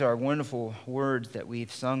Are wonderful words that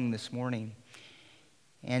we've sung this morning,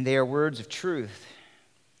 and they are words of truth.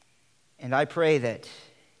 And I pray that,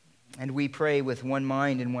 and we pray with one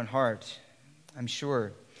mind and one heart, I'm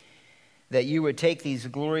sure, that you would take these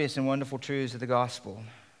glorious and wonderful truths of the gospel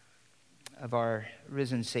of our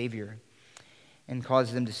risen Savior and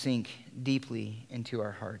cause them to sink deeply into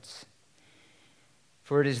our hearts.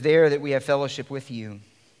 For it is there that we have fellowship with you.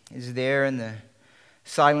 It is there in the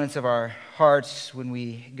silence of our hearts when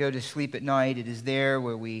we go to sleep at night. It is there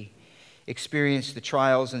where we experience the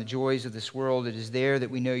trials and the joys of this world. It is there that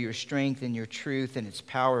we know your strength and your truth and its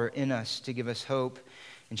power in us to give us hope,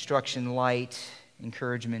 instruction, light,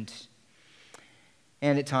 encouragement,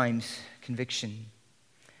 and at times conviction.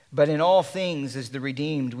 But in all things, as the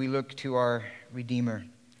redeemed, we look to our Redeemer,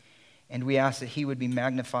 and we ask that he would be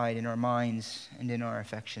magnified in our minds and in our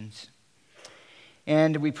affections.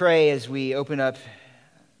 And we pray as we open up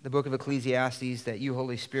the book of Ecclesiastes that you,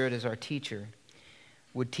 Holy Spirit, as our teacher,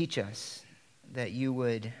 would teach us, that you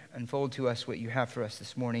would unfold to us what you have for us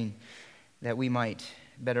this morning, that we might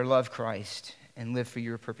better love Christ and live for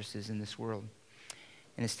your purposes in this world.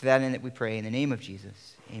 And it's to that end that we pray in the name of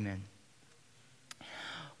Jesus. Amen.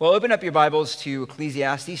 Well, open up your Bibles to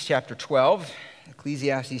Ecclesiastes chapter 12.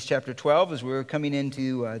 Ecclesiastes chapter 12, as we're coming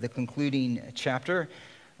into the concluding chapter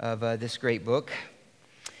of this great book.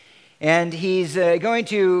 And he's going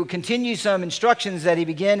to continue some instructions that he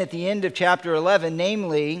began at the end of chapter 11,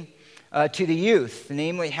 namely to the youth,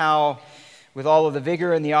 namely how, with all of the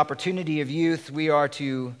vigor and the opportunity of youth, we are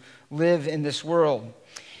to live in this world.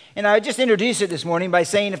 And I just introduced it this morning by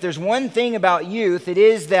saying if there's one thing about youth, it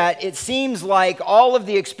is that it seems like all of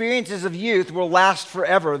the experiences of youth will last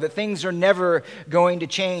forever, that things are never going to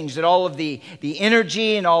change, that all of the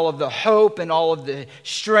energy and all of the hope and all of the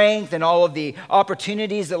strength and all of the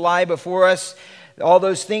opportunities that lie before us, all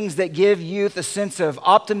those things that give youth a sense of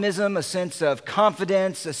optimism, a sense of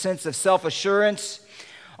confidence, a sense of self-assurance,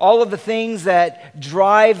 all of the things that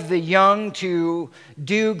drive the young to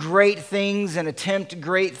do great things and attempt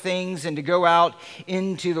great things and to go out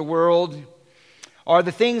into the world are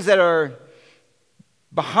the things that are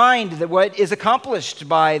behind what is accomplished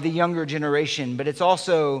by the younger generation. But it's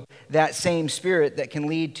also that same spirit that can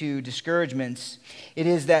lead to discouragements. It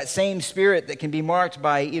is that same spirit that can be marked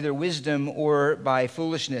by either wisdom or by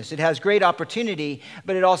foolishness. It has great opportunity,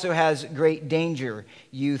 but it also has great danger.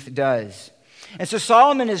 Youth does. And so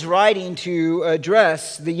Solomon is writing to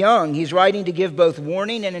address the young. He's writing to give both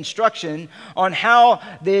warning and instruction on how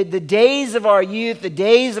the days of our youth, the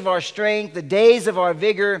days of our strength, the days of our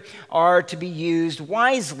vigor are to be used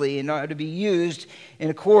wisely and are to be used in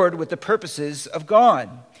accord with the purposes of God.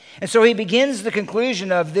 And so he begins the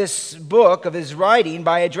conclusion of this book, of his writing,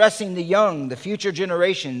 by addressing the young, the future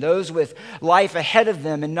generation, those with life ahead of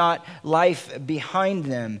them and not life behind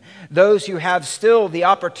them, those who have still the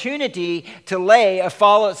opportunity to lay a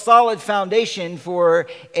solid foundation for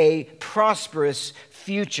a prosperous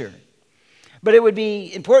future. But it would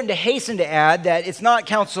be important to hasten to add that it's not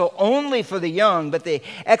counsel only for the young, but the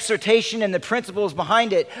exhortation and the principles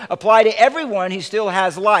behind it apply to everyone who still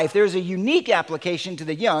has life. There's a unique application to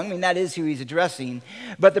the young, I mean, that is who he's addressing,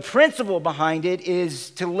 but the principle behind it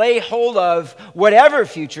is to lay hold of whatever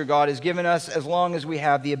future God has given us as long as we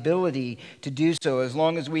have the ability to do so, as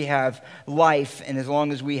long as we have life and as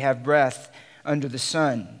long as we have breath under the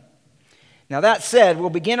sun. Now that said, we'll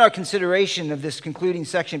begin our consideration of this concluding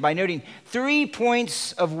section by noting 3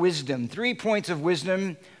 points of wisdom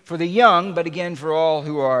for the young, but again for all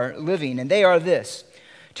who are living. And they are this: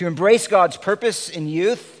 to embrace God's purpose in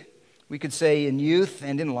youth, we could say in youth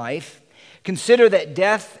and in life, consider that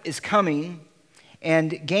death is coming,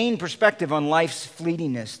 and gain perspective on life's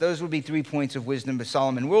fleetingness. Those would be 3 points of wisdom by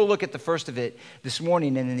Solomon. We'll look at the first of it this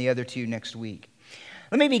morning and then the other 2 next week.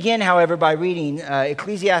 Let me begin, however, by reading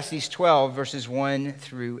Ecclesiastes 12, verses 1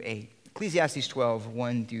 through 8. Ecclesiastes 12,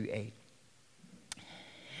 1 through 8.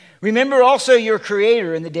 Remember also your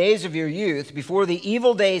Creator in the days of your youth, before the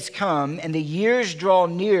evil days come and the years draw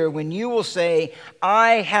near when you will say,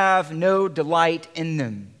 I have no delight in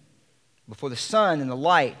them. Before the sun and the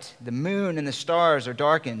light, the moon and the stars are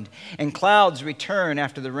darkened, and clouds return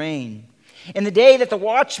after the rain. In the day that the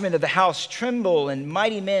watchmen of the house tremble, and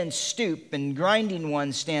mighty men stoop, and grinding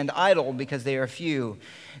ones stand idle because they are few,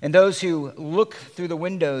 and those who look through the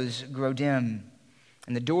windows grow dim,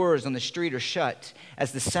 and the doors on the street are shut,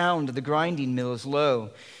 as the sound of the grinding mill is low.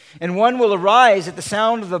 And one will arise at the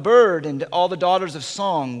sound of a bird, and all the daughters of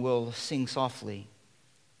song will sing softly.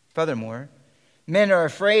 Furthermore, men are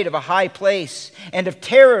afraid of a high place, and of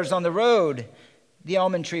terrors on the road. The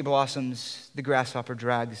almond tree blossoms, the grasshopper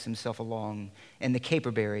drags himself along, and the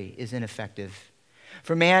caperberry is ineffective.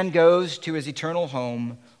 For man goes to his eternal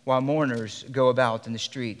home while mourners go about in the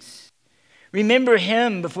streets. Remember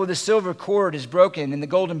him before the silver cord is broken and the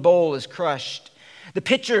golden bowl is crushed. The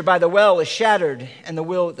pitcher by the well is shattered and the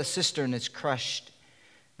wheel at the cistern is crushed.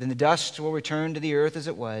 Then the dust will return to the earth as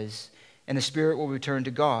it was, and the spirit will return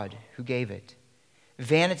to God who gave it.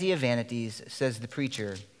 Vanity of vanities, says the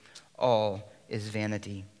preacher, all is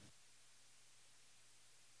vanity.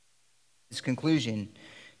 His conclusion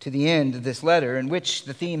to the end of this letter, in which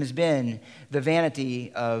the theme has been the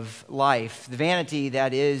vanity of life. The vanity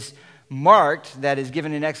that is marked, that is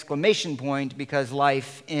given an exclamation point, because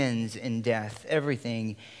life ends in death.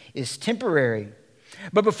 Everything is temporary.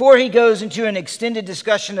 But before he goes into an extended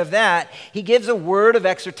discussion of that, he gives a word of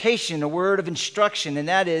exhortation, a word of instruction, and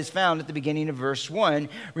that is found at the beginning of verse 1.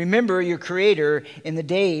 Remember your Creator in the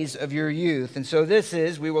days of your youth. And so this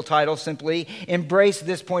is, we will title simply, Embrace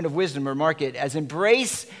This Point of Wisdom, or mark it as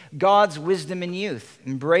Embrace God's Wisdom in Youth.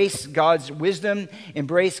 Embrace God's wisdom,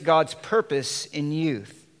 embrace God's purpose in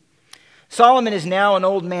youth. Solomon is now an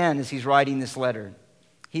old man as he's writing this letter.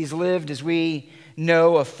 He's lived, as we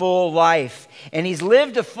know, a full life. And he's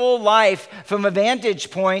lived a full life from a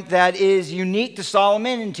vantage point that is unique to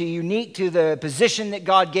Solomon and unique to the position that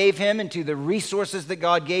God gave him and to the resources that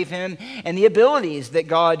God gave him and the abilities that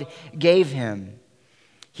God gave him.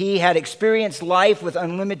 He had experienced life with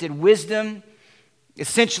unlimited wisdom,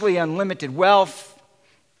 essentially unlimited wealth,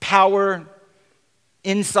 power,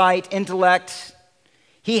 insight, intellect.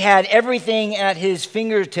 He had everything at his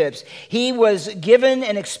fingertips. He was given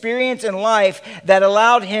an experience in life that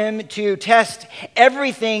allowed him to test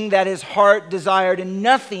everything that his heart desired, and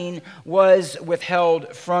nothing was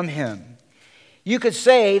withheld from him. You could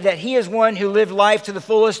say that he is one who lived life to the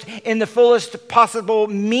fullest in the fullest possible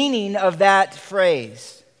meaning of that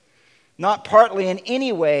phrase. Not partly in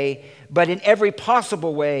any way, but in every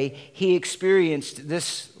possible way, he experienced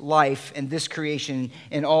this life and this creation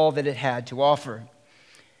and all that it had to offer.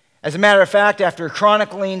 As a matter of fact, after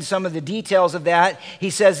chronicling some of the details of that,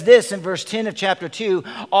 he says this in verse 10 of chapter 2,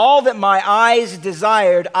 all that my eyes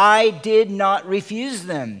desired, I did not refuse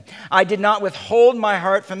them. I did not withhold my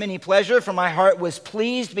heart from any pleasure, for my heart was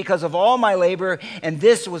pleased because of all my labor, and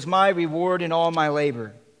this was my reward in all my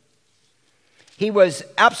labor. He was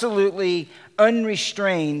absolutely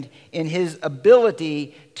unrestrained in his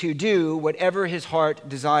ability to do whatever his heart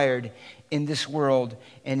desired in this world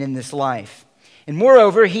and in this life. And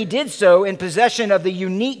moreover, he did so in possession of the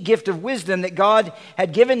unique gift of wisdom that God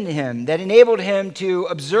had given to him, that enabled him to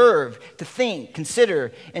observe, to think,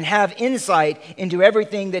 consider, and have insight into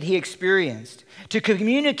everything that he experienced, to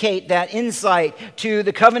communicate that insight to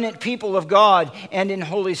the covenant people of God and in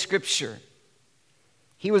Holy Scripture.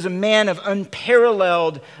 He was a man of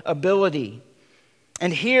unparalleled ability.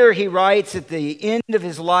 And here he writes at the end of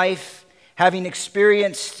his life, having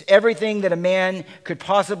experienced everything that a man could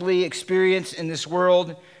possibly experience in this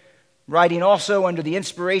world, writing also under the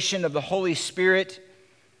inspiration of the Holy Spirit.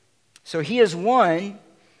 So he is one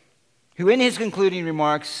who, in his concluding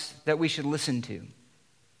remarks, that we should listen to.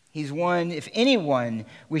 He's one, if anyone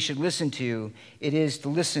we should listen to, it is to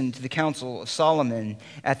listen to the counsel of Solomon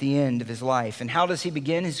at the end of his life. And how does he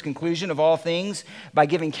begin his conclusion of all things? By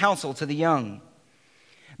giving counsel to the young.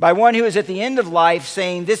 By one who is at the end of life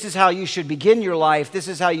saying, this is how you should begin your life, this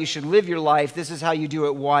is how you should live your life, this is how you do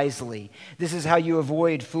it wisely, this is how you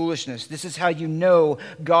avoid foolishness, this is how you know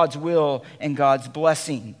God's will and God's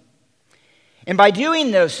blessing. And by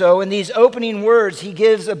doing so, in these opening words, he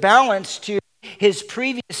gives a balance to his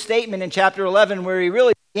previous statement in chapter 11, where he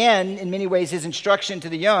really began, in many ways, his instruction to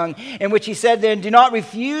the young, in which he said then, do not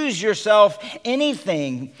refuse yourself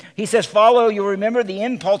anything. He says, follow, you'll remember the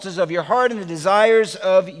impulses of your heart and the desires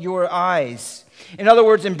of your eyes. In other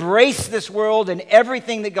words, embrace this world and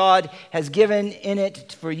everything that God has given in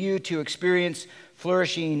it for you to experience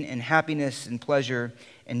flourishing and happiness and pleasure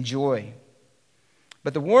and joy.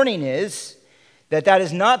 But the warning is that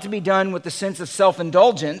is not to be done with the sense of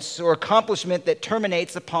self-indulgence or accomplishment that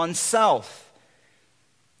terminates upon self.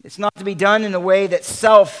 It's not to be done in the way that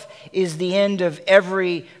self is the end of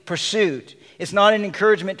every pursuit. It's not an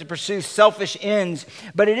encouragement to pursue selfish ends,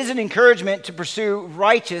 but it is an encouragement to pursue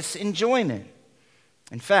righteous enjoyment.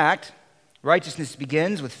 In fact, righteousness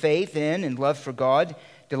begins with faith in and love for God,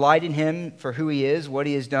 delight in Him for who He is, what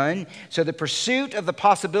He has done. So the pursuit of the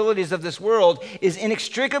possibilities of this world is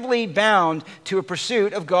inextricably bound to a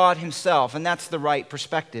pursuit of God Himself, and that's the right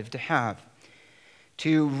perspective to have.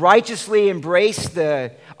 To righteously embrace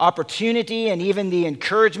the opportunity and even the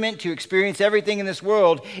encouragement to experience everything in this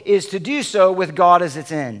world is to do so with God as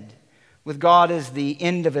its end, with God as the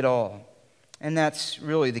end of it all. And that's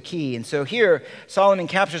really the key. And so here, Solomon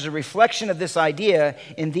captures a reflection of this idea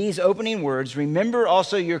in these opening words, remember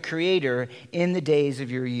also your Creator in the days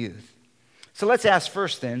of your youth. So let's ask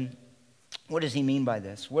first then, what does he mean by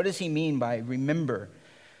this? What does he mean by remember?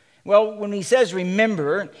 Well, when he says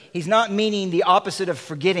remember, he's not meaning the opposite of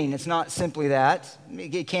forgetting. It's not simply that.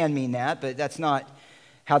 It can mean that, but that's not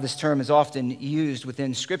how this term is often used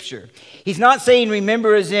within Scripture. He's not saying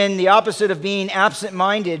remember as in the opposite of being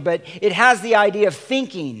absent-minded, but it has the idea of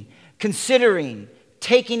thinking, considering,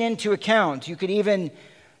 taking into account. You could even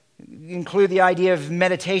include the idea of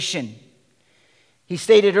meditation. He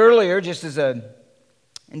stated earlier, just as an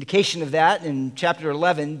indication of that, in chapter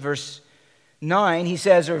 11, verse 9, he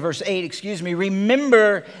says, or verse 8,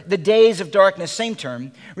 remember the days of darkness, same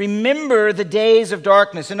term. Remember the days of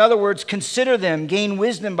darkness. In other words, consider them, gain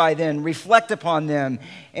wisdom by them, reflect upon them,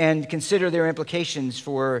 and consider their implications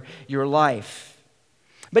for your life.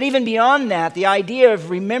 But even beyond that, the idea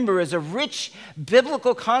of remember is a rich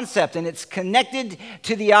biblical concept, and it's connected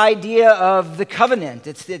to the idea of the covenant.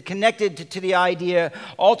 It's connected to the idea,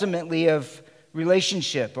 ultimately, of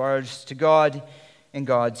relationship, ours to God and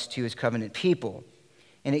God's to his covenant people.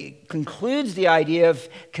 And it concludes the idea of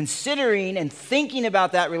considering and thinking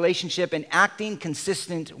about that relationship and acting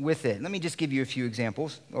consistent with it. Let me just give you a few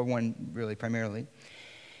examples, or one really primarily.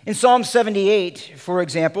 In Psalm 78, for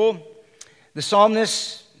example, the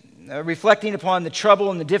psalmist, reflecting upon the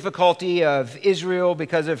trouble and the difficulty of Israel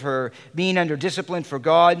because of her being under discipline for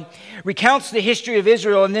God, recounts the history of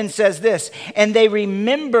Israel and then says this, and they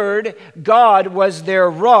remembered God was their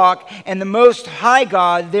rock and the Most High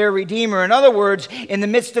God their Redeemer. In other words, in the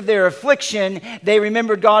midst of their affliction, they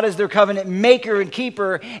remembered God as their covenant maker and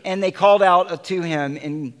keeper, and they called out to him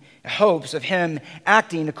in hopes of him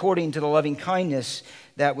acting according to the loving kindness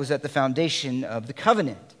that was at the foundation of the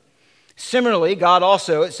covenant. Similarly, God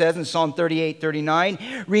also, it says in Psalm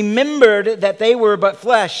 38:39, remembered that they were but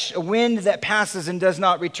flesh, a wind that passes and does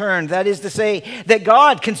not return. That is to say, that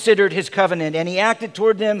God considered his covenant, and he acted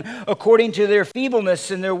toward them according to their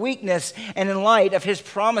feebleness and their weakness, and in light of his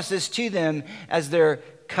promises to them as their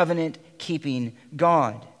covenant-keeping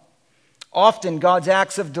God. Often, God's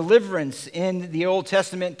acts of deliverance in the Old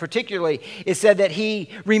Testament particularly, it said that he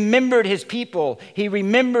remembered his people. He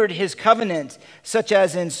remembered his covenant, such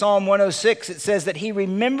as in Psalm 106, it says that he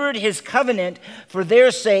remembered his covenant for their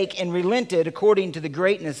sake and relented according to the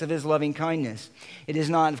greatness of his loving kindness. It is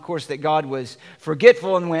not, of course, that God was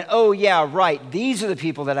forgetful and went, oh yeah, right, these are the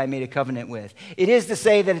people that I made a covenant with. It is to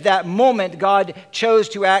say that at that moment, God chose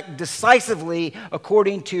to act decisively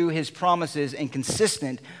according to his promises and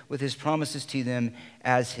consistent with his promises to them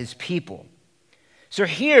as his people. So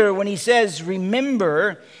here, when he says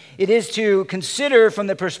remember, it is to consider from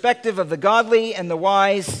the perspective of the godly and the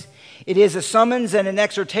wise. It is a summons and an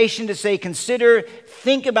exhortation to say, consider,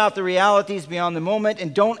 think about the realities beyond the moment,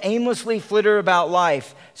 and don't aimlessly flitter about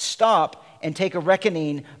life. Stop and take a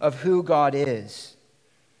reckoning of who God is.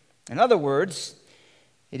 In other words,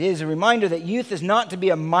 it is a reminder that youth is not to be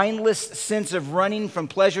a mindless sense of running from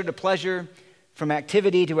pleasure to pleasure, from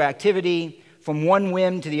activity to activity, from one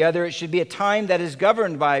whim to the other. It should be a time that is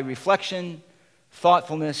governed by reflection,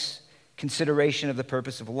 thoughtfulness, consideration of the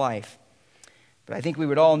purpose of life. But I think we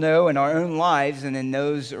would all know in our own lives and in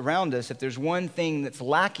those around us, if there's one thing that's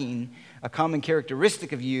lacking, a common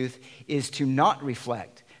characteristic of youth, is to not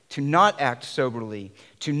reflect, to not act soberly,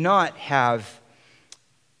 to not have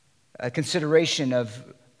a consideration of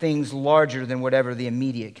things larger than whatever the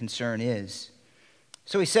immediate concern is.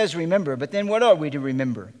 So he says remember, but then what are we to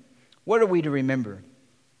remember? What are we to remember?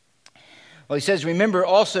 Well, he says remember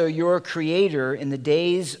also your Creator in the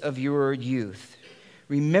days of your youth.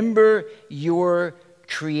 Remember your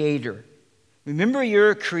Creator. Remember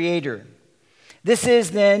your Creator. This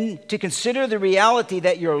is then to consider the reality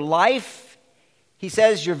that your life, he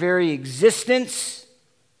says, your very existence,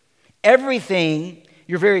 everything,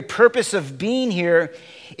 your very purpose of being here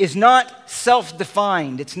is not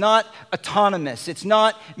self-defined. It's not autonomous. It's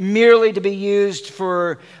not merely to be used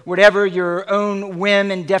for whatever your own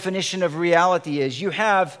whim and definition of reality is. You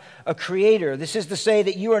have a Creator. This is to say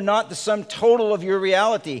that you are not the sum total of your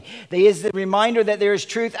reality. There is the reminder that there is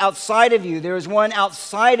truth outside of you. There is one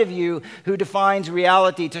outside of you who defines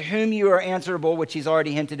reality, to whom you are answerable, which he's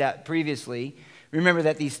already hinted at previously. Remember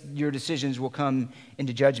that your decisions will come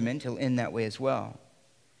into judgment. He'll end that way as well.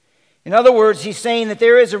 In other words, he's saying that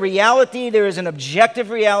there is a reality, there is an objective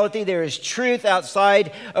reality, there is truth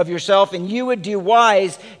outside of yourself, and you would do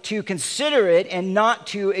wise to consider it and not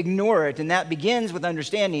to ignore it. And that begins with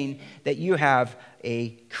understanding that you have a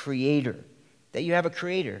Creator. That you have a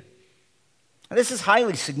Creator. Now, this is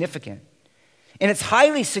highly significant. And it's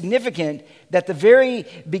highly significant that the very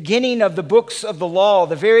beginning of the books of the law,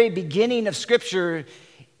 the very beginning of Scripture,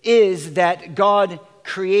 is that God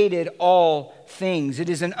created all things. It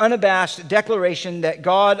is an unabashed declaration that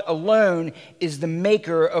God alone is the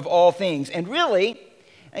maker of all things. And really,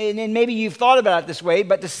 and maybe you've thought about it this way,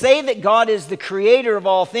 but to say that God is the creator of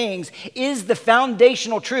all things is the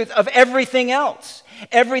foundational truth of everything else.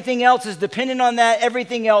 Everything else is dependent on that.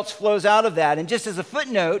 Everything else flows out of that. And just as a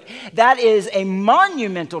footnote, that is a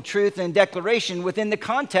monumental truth and declaration within the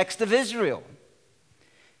context of Israel.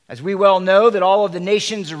 As we well know that all of the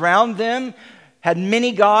nations around them had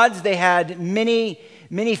many gods. They had many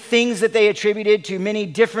things that they attributed to many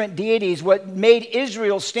different deities. What made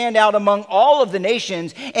Israel stand out among all of the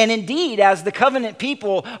nations, and indeed as the covenant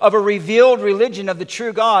people of a revealed religion of the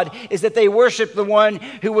true God, is that they worshiped the one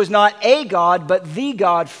who was not a God, but the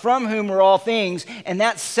God from whom were all things, and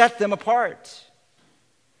that set them apart.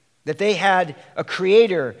 That they had a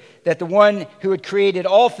creator, that the one who had created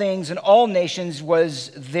all things and all nations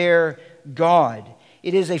was their God.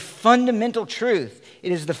 It is a fundamental truth.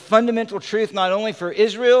 It is the fundamental truth not only for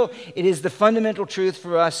Israel, it is the fundamental truth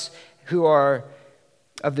for us who are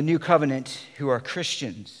of the new covenant, who are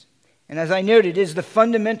Christians. And as I noted, it is the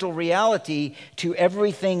fundamental reality to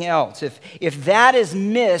everything else. If that is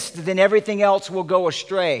missed, then everything else will go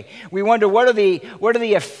astray. We wonder what are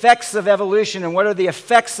the effects of evolution and what are the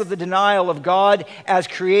effects of the denial of God as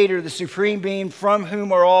creator, the supreme being from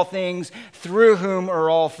whom are all things, through whom are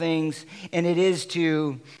all things. And it is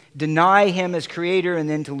to deny him as creator and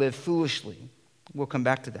then to live foolishly. We'll come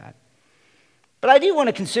back to that. But I do want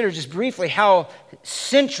to consider just briefly how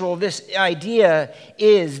central this idea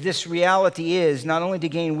is, this reality is, not only to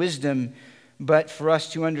gain wisdom, but for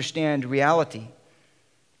us to understand reality.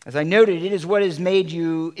 As I noted, it is what has made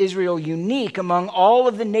Israel unique among all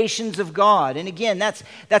of the nations of God. And again, that's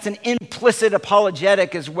an implicit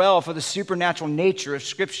apologetic as well for the supernatural nature of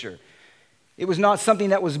Scripture. It was not something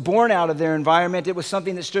that was born out of their environment. It was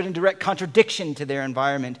something that stood in direct contradiction to their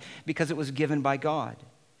environment because it was given by God.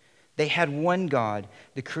 They had one God,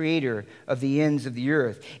 the creator of the ends of the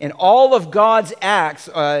earth. And all of God's acts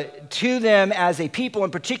to them as a people,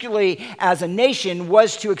 and particularly as a nation,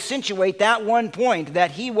 was to accentuate that one point,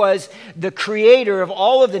 that he was the creator of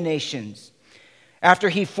all of the nations. After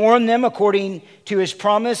he formed them according to his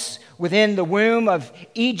promise within the womb of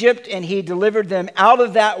Egypt, and he delivered them out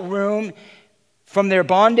of that womb from their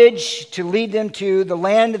bondage to lead them to the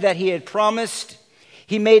land that he had promised,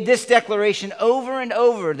 he made this declaration over and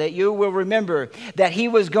over that you will remember, that he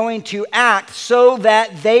was going to act so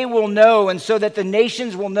that they will know and so that the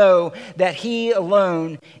nations will know that he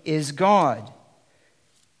alone is God.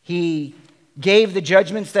 He gave the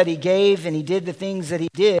judgments that he gave and he did the things that he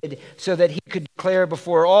did so that he could declare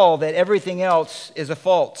before all that everything else is a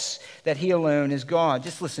false, that he alone is God.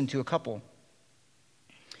 Just listen to a couple.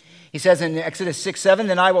 He says in Exodus 6:7,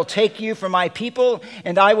 "Then I will take you for my people,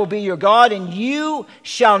 and I will be your God, and you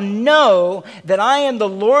shall know that I am the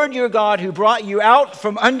Lord your God who brought you out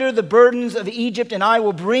from under the burdens of Egypt, and I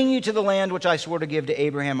will bring you to the land which I swore to give to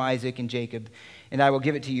Abraham, Isaac, and Jacob, and I will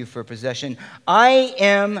give it to you for possession. I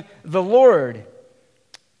am the Lord."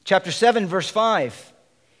 Chapter 7, verse 5,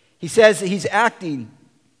 he says he's acting.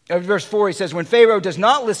 Verse 4, he says, "When Pharaoh does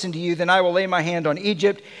not listen to you, then I will lay my hand on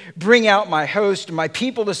Egypt, bring out my host, my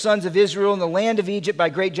people, the sons of Israel, in the land of Egypt by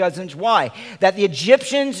great judgments." Why? "That the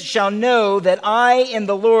Egyptians shall know that I am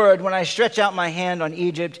the Lord when I stretch out my hand on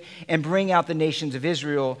Egypt and bring out the nations of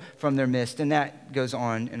Israel from their midst." And that goes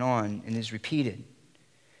on and is repeated.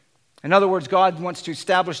 In other words, God wants to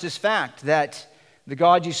establish this fact that the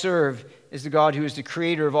God you serve is the God who is the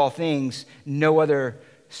creator of all things. No other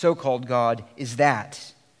so-called God is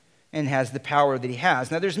that, and has the power that he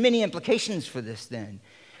has. Now, there's many implications for this then,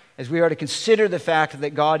 as we are to consider the fact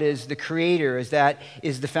that God is the creator, as that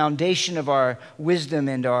is the foundation of our wisdom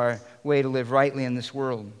and our way to live rightly in this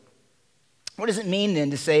world. What does it mean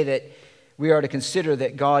then to say that we are to consider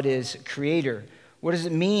that God is creator? What does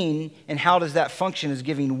it mean, and how does that function as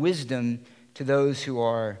giving wisdom to those who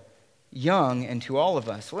are young and to all of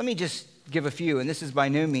us? Well, let me just give a few, and this is by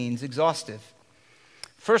no means exhaustive.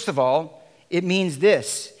 First of all, it means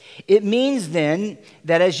this. It means then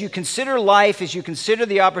that as you consider life, as you consider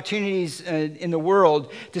the opportunities in the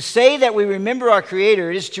world, to say that we remember our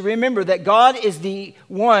Creator is to remember that God is the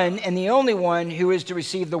one and the only one who is to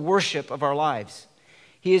receive the worship of our lives.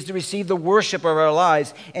 He is to receive the worship of our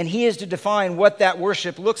lives, and he is to define what that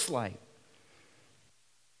worship looks like.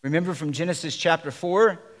 Remember from Genesis chapter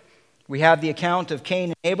 4, we have the account of Cain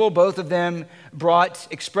and Abel. Both of them brought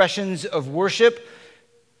expressions of worship.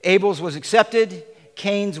 Abel's was accepted.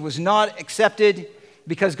 Cain's was not accepted.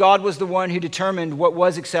 because God was the one who determined what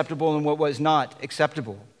was acceptable and what was not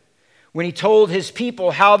acceptable. When he told his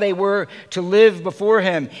people how they were to live before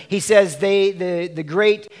him, he says the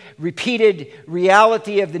great repeated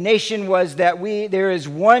reality of the nation was that there is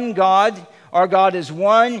one God, our God is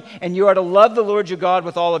one, and you are to love the Lord your God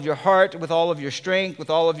with all of your heart, with all of your strength, with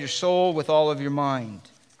all of your soul, with all of your mind.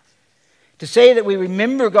 To say that we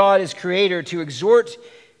remember God as creator, to exhort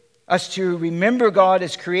us to remember God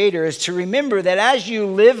as creator, is to remember that as you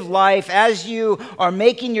live life, as you are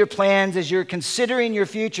making your plans, as you're considering your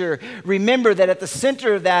future, remember that at the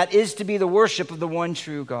center of that is to be the worship of the one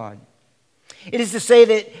true God. It is to say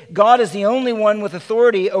that God is the only one with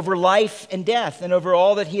authority over life and death and over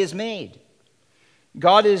all that he has made.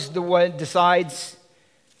 God is the one who decides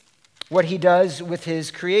what he does with his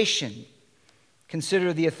creation.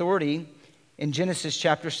 Consider the authority in Genesis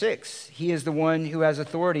chapter 6. He is the one who has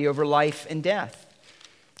authority over life and death.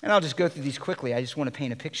 And I'll just go through these quickly. I just want to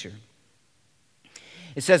paint a picture.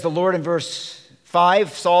 It says, the Lord in verse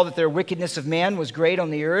 5 saw that their wickedness of man was great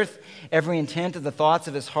on the earth. Every intent of the thoughts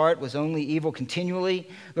of his heart was only evil continually.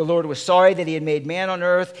 The Lord was sorry that he had made man on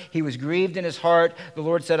earth. He was grieved in his heart. The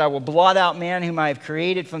Lord said, I will blot out man whom I have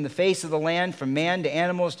created from the face of the land, from man to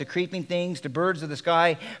animals to creeping things to birds of the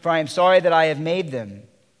sky, for I am sorry that I have made them.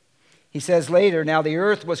 He says later, now the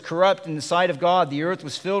earth was corrupt in the sight of God. The earth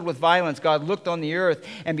was filled with violence. God looked on the earth,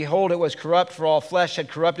 and behold, it was corrupt, for all flesh had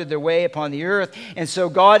corrupted their way upon the earth. And so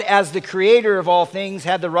God, as the creator of all things,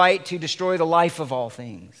 had the right to destroy the life of all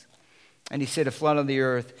things. And he sent a flood on the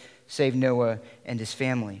earth, saved Noah and his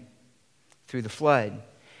family through the flood.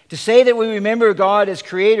 To say that we remember God as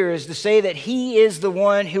creator is to say that he is the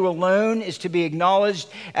one who alone is to be acknowledged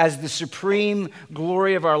as the supreme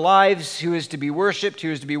glory of our lives, who is to be worshipped,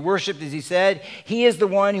 as he said. He is the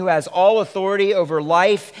one who has all authority over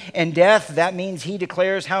life and death. That means he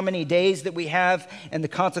declares how many days that we have and the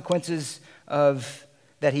consequences of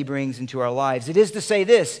that he brings into our lives. It is to say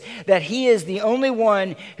this, that he is the only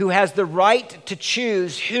one who has the right to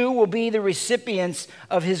choose who will be the recipients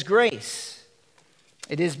of his grace.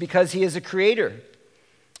 It is because he is a creator.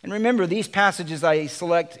 And remember, these passages I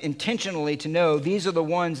select intentionally to know, these are the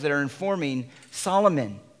ones that are informing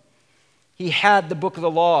Solomon. He had the book of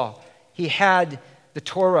the law. He had the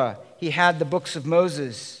Torah. He had the books of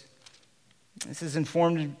Moses. This is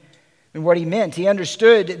informed in what he meant. He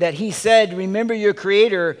understood that he said, remember your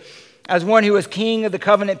creator as one who was king of the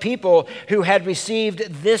covenant people who had received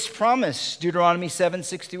this promise, Deuteronomy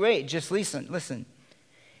 7:6-8. Just listen.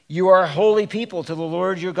 You are a holy people to the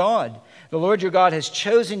Lord your God. The Lord your God has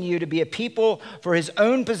chosen you to be a people for his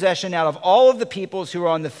own possession out of all of the peoples who are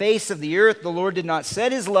on the face of the earth. The Lord did not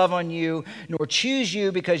set his love on you, nor choose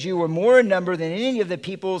you because you were more in number than any of the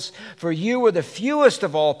peoples, for you were the fewest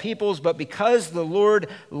of all peoples, but because the Lord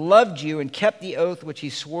loved you and kept the oath which he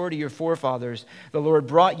swore to your forefathers, the Lord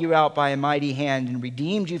brought you out by a mighty hand and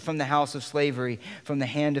redeemed you from the house of slavery, from the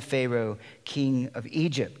hand of Pharaoh, king of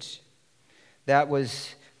Egypt. That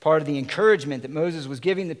was part of the encouragement that Moses was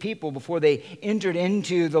giving the people before they entered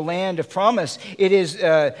into the land of promise. It is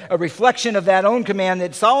a reflection of that own command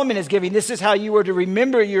that Solomon is giving. This is how you are to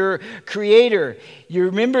remember your Creator. You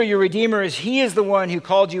remember your Redeemer as he is the one who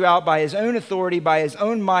called you out by his own authority, by his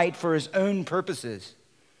own might, for his own purposes.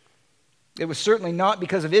 It was certainly not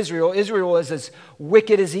because of Israel. Israel is as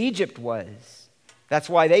wicked as Egypt was. That's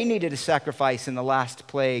why they needed a sacrifice in the last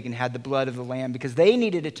plague and had the blood of the lamb, because they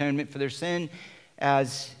needed atonement for their sin,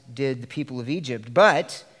 as did the people of Egypt.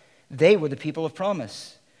 But they were the people of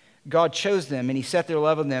promise. God chose them, and he set their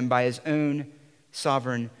love on them by his own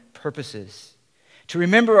sovereign purposes. To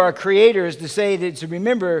remember our Creator is to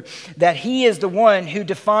remember that he is the one who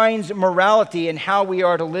defines morality and how we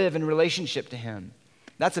are to live in relationship to him.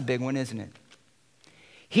 That's a big one, isn't it?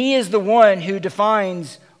 He is the one who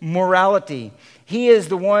defines morality. He is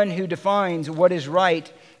the one who defines what is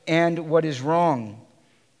right and what is wrong,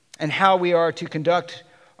 and how we are to conduct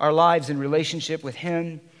our lives in relationship with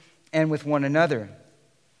him and with one another.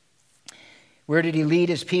 Where did he lead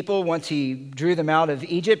his people once he drew them out of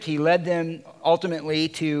Egypt? He led them ultimately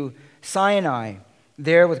to Sinai.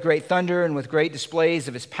 There, with great thunder and with great displays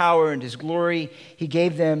of his power and his glory, he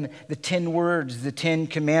gave them the 10 words, the 10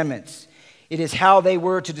 commandments. It is how they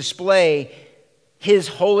were to display his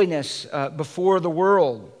holiness before the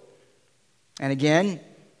world. And again,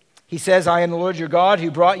 he says, I am the Lord your God who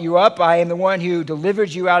brought you up. I am the one who delivered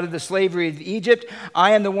you out of the slavery of Egypt.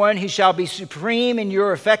 I am the one who shall be supreme in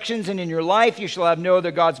your affections and in your life. You shall have no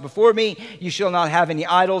other gods before me. You shall not have any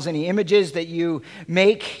idols, any images that you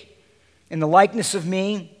make in the likeness of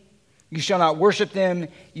me. You shall not worship them.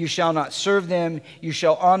 You shall not serve them. You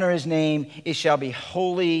shall honor his name. It shall be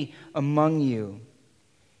holy among you.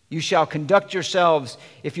 You shall conduct yourselves,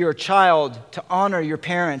 if you're a child, to honor your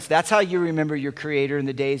parents. That's how you remember your Creator in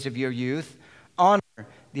the days of your youth. Honor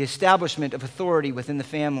the establishment of authority within the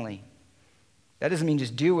family. That doesn't mean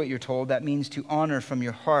just do what you're told. That means to honor from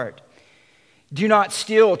your heart. Do not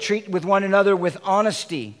steal. Treat with one another with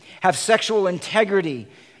honesty. Have sexual integrity.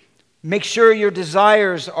 Make sure your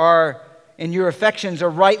desires and your affections are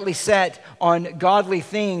rightly set on godly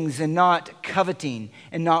things and not coveting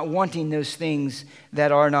and not wanting those things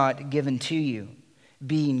that are not given to you.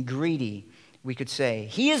 Being greedy, we could say.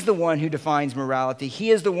 He is the one who defines morality. He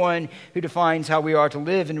is the one who defines how we are to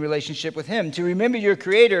live in relationship with Him. To remember your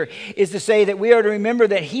Creator is to say that we are to remember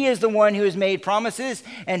that He is the one who has made promises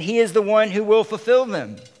and He is the one who will fulfill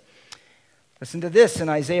them. Listen to this in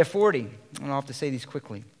Isaiah 40. And I'll have to say these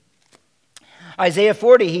quickly. Isaiah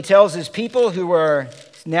 40, he tells his people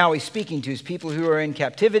he's speaking to his people who are in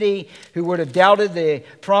captivity, who would have doubted the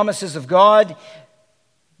promises of God.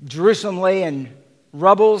 Jerusalem lay in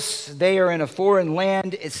rubbles. They are in a foreign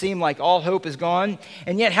land. It seemed like all hope is gone.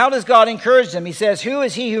 And yet, how does God encourage them? He says, "Who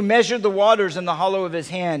is he who measured the waters in the hollow of his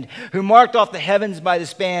hand, who marked off the heavens by the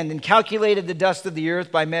span, and calculated the dust of the earth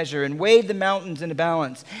by measure, and weighed the mountains in a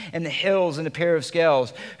balance, and the hills in a pair of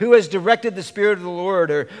scales? Who has directed the Spirit of the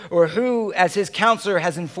Lord, or who, as his counselor,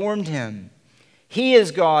 has informed him? He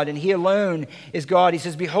is God, and He alone is God." He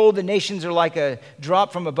says, "Behold, the nations are like a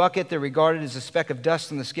drop from a bucket. They're regarded as a speck of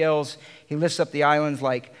dust on the scales. He lifts up the islands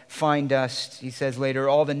like fine dust." He says later,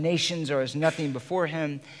 "All the nations are as nothing before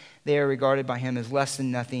Him. They are regarded by Him as less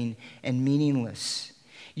than nothing and meaningless."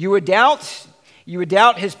 You would doubt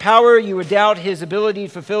His power. You would doubt His ability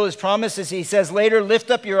to fulfill His promises. He says later, "Lift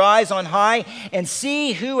up your eyes on high and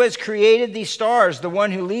see who has created these stars, the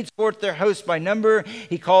one who leads forth their hosts by number.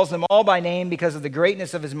 He calls them all by name because of the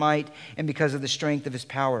greatness of His might and because of the strength of His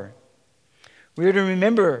power." We are to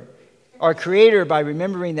remember our Creator by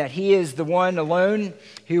remembering that He is the one alone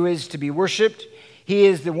who is to be worshiped. He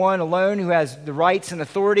is the one alone who has the rights and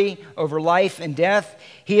authority over life and death.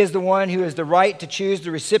 He is the one who has the right to choose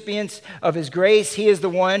the recipients of His grace. He is the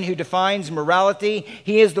one who defines morality.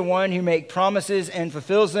 He is the one who makes promises and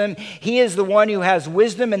fulfills them. He is the one who has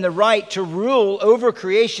wisdom and the right to rule over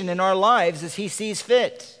creation in our lives as He sees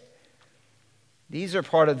fit. These are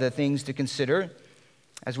part of the things to consider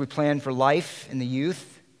as we plan for life in the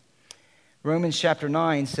youth. Romans chapter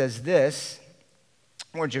 9 says this,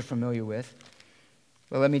 words you're familiar with.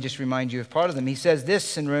 Well, let me just remind you of part of them. He says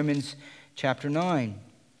this in Romans chapter 9.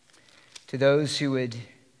 To those who would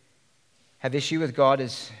have issue with God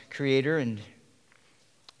as Creator and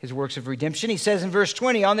His works of redemption, he says in verse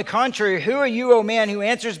 20, "On the contrary, who are you, O man, who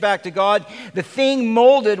answers back to God? The thing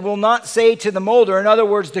molded will not say to the molder." In other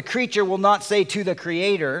words, the creature will not say to the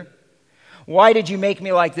Creator, "Why did you make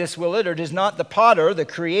me like this, will it? Or does not the potter, the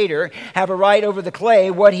Creator, have a right over the clay,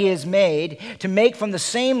 what he has made, to make from the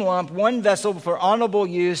same lump one vessel for honorable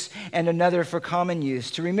use and another for common use?"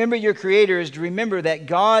 To remember your Creator is to remember that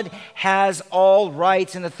God has all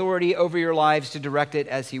rights and authority over your lives to direct it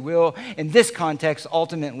as He will. In this context,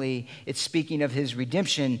 ultimately, it's speaking of His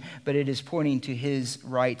redemption, but it is pointing to His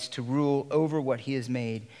rights to rule over what He has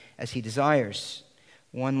made as He desires.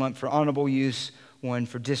 One lump for honorable use, one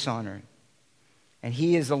for dishonor. And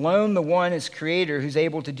He is alone the one as Creator who's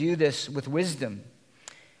able to do this with wisdom.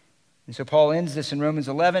 And so Paul ends this in Romans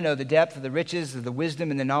 11, "Oh, the depth of the riches of the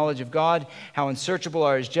wisdom and the knowledge of God, how unsearchable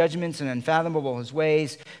are His judgments and unfathomable His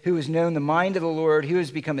ways. Who has known the mind of the Lord? Who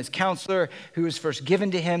has become His counselor? Who was first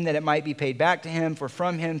given to Him that it might be paid back to Him? For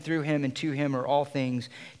from Him, through Him, and to Him are all things.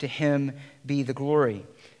 To Him be the glory."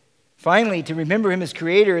 Finally, to remember Him as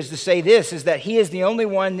Creator is to say this, is that He is the only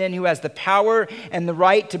one then who has the power and the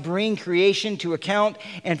right to bring creation to account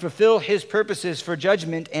and fulfill His purposes for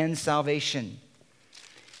judgment and salvation.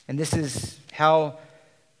 And this is how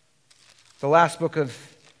the last book of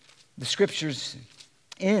the Scriptures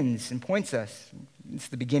ends and points us. It's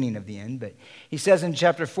the beginning of the end, but He says in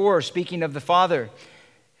chapter 4, speaking of the Father,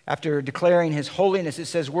 after declaring His holiness, it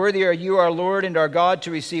says, "Worthy are you, our Lord and our God,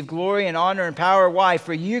 to receive glory and honor and power." Why?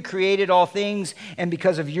 "For you created all things, and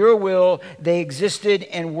because of your will they existed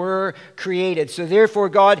and were created." So therefore,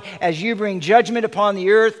 God, as you bring judgment upon the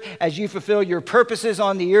earth, as you fulfill your purposes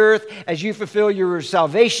on the earth, as you fulfill your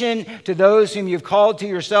salvation to those whom you've called to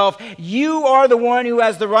yourself, you are the one who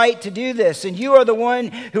has the right to do this. And you are the one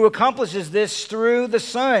who accomplishes this through the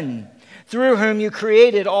Son, through whom you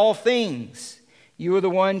created all things. You are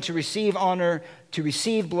the one to receive honor, to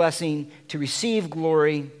receive blessing, to receive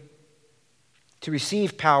glory, to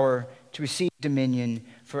receive power, to receive dominion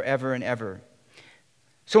forever and ever.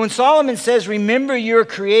 So when Solomon says, remember your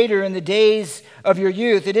Creator in the days of your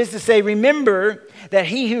youth, it is to say, remember that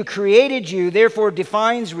He who created you therefore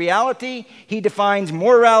defines reality, He defines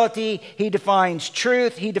morality, He defines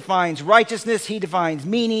truth, He defines righteousness, He defines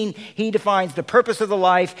meaning, He defines the purpose of the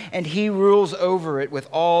life, and He rules over it with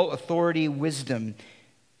all authority, wisdom.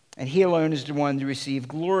 And He alone is the one to receive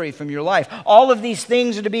glory from your life. All of these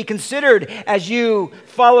things are to be considered as you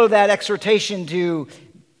follow that exhortation to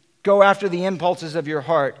go after the impulses of your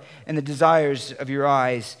heart and the desires of your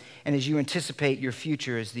eyes, and as you anticipate your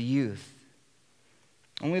future as the youth.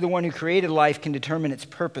 Only the one who created life can determine its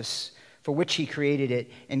purpose for which He created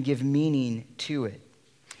it and give meaning to it.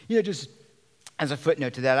 Just as a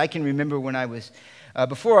footnote to that, I can remember when I was,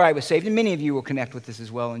 before I was saved, and many of you will connect with this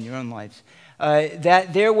as well in your own lives,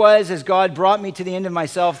 that there was, as God brought me to the end of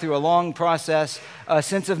myself through a long process, a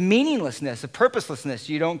sense of meaninglessness, of purposelessness.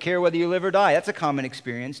 You don't care whether you live or die. That's a common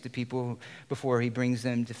experience to people before He brings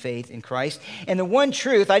them to faith in Christ. And the one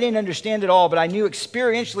truth, I didn't understand it all, but I knew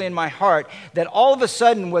experientially in my heart that all of a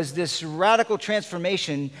sudden was this radical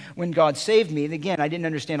transformation when God saved me. And again, I didn't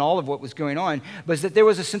understand all of what was going on, was that there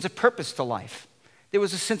was a sense of purpose to life. There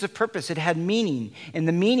was a sense of purpose. It had meaning. And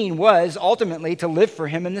the meaning was ultimately to live for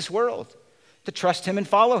Him in this world, to trust Him and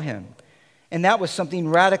follow Him. And that was something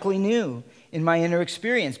radically new in my inner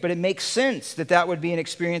experience. But it makes sense that that would be an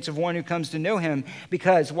experience of one who comes to know Him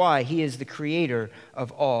because, why? He is the creator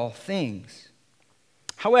of all things.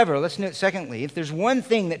 However, let's note secondly, if there's one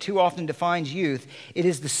thing that too often defines youth, it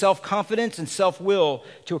is the self-confidence and self-will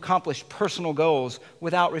to accomplish personal goals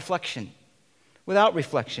without reflection. Without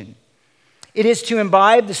reflection. It is to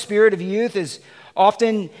imbibe the spirit of youth is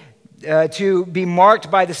often to be marked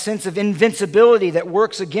by the sense of invincibility that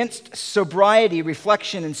works against sobriety,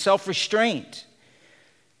 reflection, and self-restraint.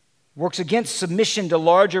 Works against submission to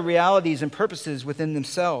larger realities and purposes within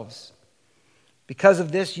themselves. Because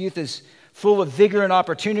of this, youth is full of vigor and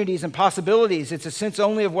opportunities and possibilities. It's a sense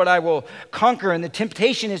only of what I will conquer, and the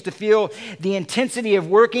temptation is to feel the intensity of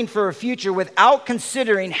working for a future without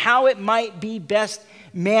considering how it might be best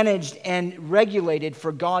managed and regulated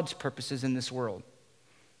for God's purposes in this world.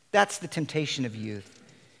 That's the temptation of youth,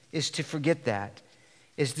 is to forget that,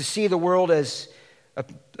 is to see the world as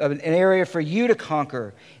an area for you to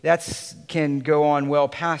conquer. That can go on well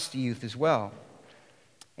past youth as well.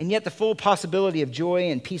 And yet the full possibility of joy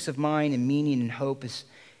and peace of mind and meaning and hope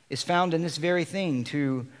is found in this very thing,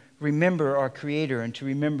 to remember our Creator and to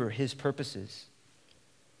remember His purposes.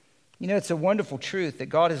 It's a wonderful truth that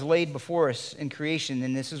God has laid before us in creation,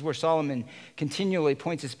 and this is where Solomon continually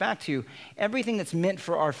points us back to everything that's meant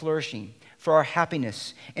for our flourishing, for our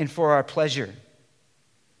happiness, and for our pleasure.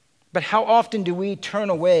 But how often do we turn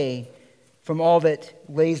away from all that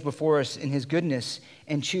lays before us in His goodness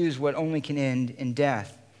and choose what only can end in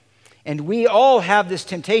death? And we all have this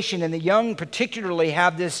temptation, and the young particularly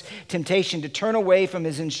have this temptation to turn away from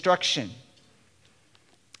His instruction.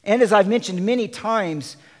 And as I've mentioned many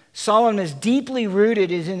times, Solomon is deeply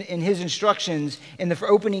rooted in his instructions in the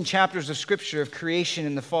opening chapters of Scripture of creation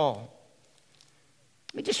and the fall.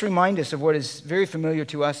 Let me just remind us of what is very familiar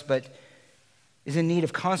to us, but is in need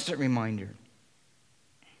of constant reminder.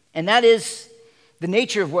 And that is the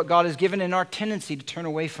nature of what God has given and our tendency to turn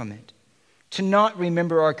away from it, to not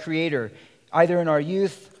remember our Creator, either in our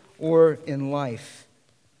youth or in life.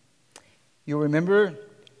 You'll remember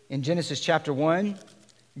in Genesis chapter 1,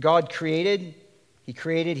 God created. He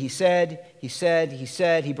created, He said,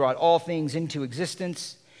 He brought all things into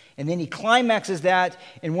existence. And then He climaxes that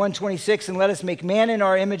in 1:26, and let us make man in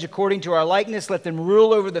our image according to our likeness. Let them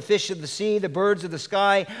rule over the fish of the sea, the birds of the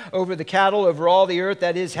sky, over the cattle, over all the earth,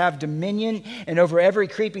 that is, have dominion, and over every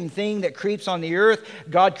creeping thing that creeps on the earth.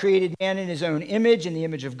 God created man in His own image. In the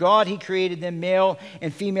image of God He created them, male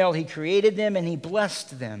and female He created them, and He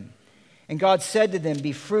blessed them. And God said to them,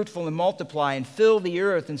 be fruitful and multiply and fill the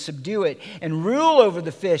earth and subdue it and rule over the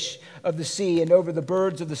fish of the sea and over the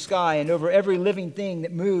birds of the sky and over every living thing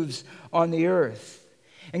that moves on the earth.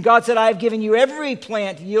 And God said, I have given you every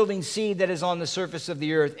plant yielding seed that is on the surface of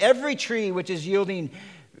the earth, every tree which is yielding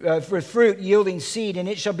for fruit yielding seed, and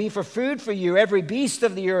it shall be for food for you, every beast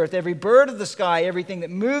of the earth, every bird of the sky, everything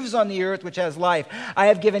that moves on the earth which has life. I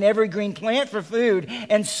have given every green plant for food,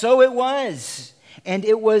 and so it was. And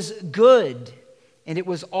it was good, and it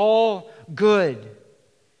was all good.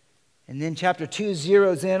 And then chapter 2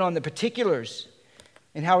 zeroes in on the particulars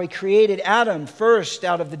and how He created Adam first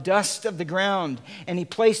out of the dust of the ground, and He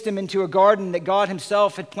placed him into a garden that God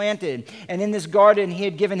Himself had planted. And in this garden He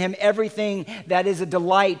had given him everything that is a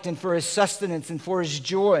delight and for his sustenance and for his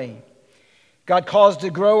joy. God caused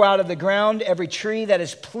to grow out of the ground every tree that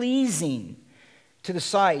is pleasing to the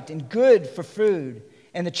sight and good for food,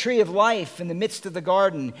 and the tree of life in the midst of the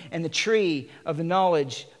garden, and the tree of the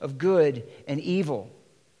knowledge of good and evil.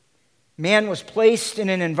 Man was placed in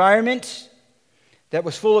an environment that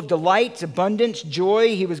was full of delight, abundance,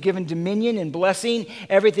 joy. He was given dominion and blessing.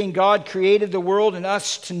 Everything God created the world and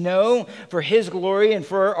us to know for His glory and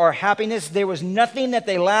for our happiness. There was nothing that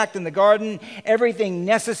they lacked in the garden. Everything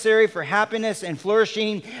necessary for happiness and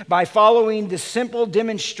flourishing by following the simple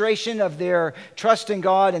demonstration of their trust in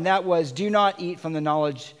God, and that was, do not eat from the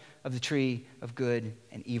knowledge of the tree of good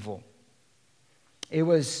and evil. It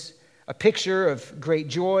was a picture of great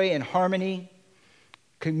joy and harmony,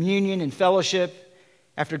 communion and fellowship.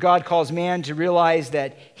 After God calls man to realize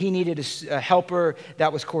that he needed a helper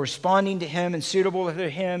that was corresponding to him and suitable to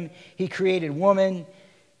him, He created woman.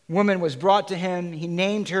 Woman was brought to him. He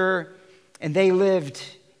named her, and they lived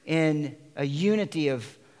in a unity of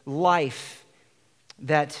life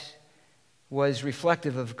that was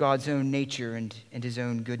reflective of God's own nature and His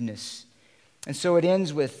own goodness. And so it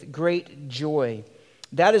ends with great joy.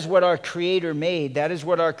 That is what our Creator made. That is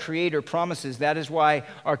what our Creator promises. That is why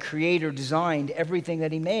our Creator designed everything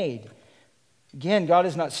that He made. Again, God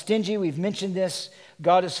is not stingy. We've mentioned this.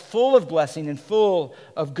 God is full of blessing and full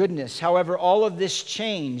of goodness. However, all of this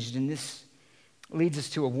changed, and this leads us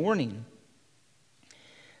to a warning.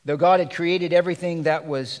 Though God had created everything that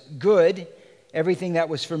was good, everything that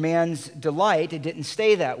was for man's delight, it didn't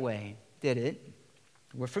stay that way, did it?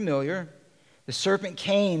 We're familiar. The serpent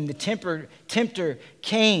came, the tempter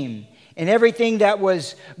came, and everything that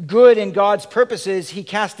was good in God's purposes, he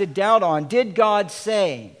casted doubt on. Did God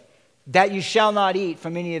say that you shall not eat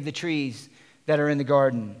from any of the trees that are in the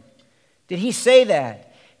garden? Did He say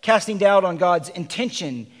that? Casting doubt on God's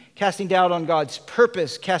intention, casting doubt on God's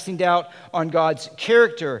purpose, casting doubt on God's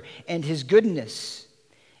character and His goodness.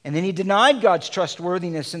 And then he denied God's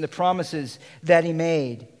trustworthiness in the promises that He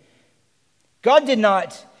made. God did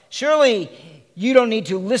not, surely you don't need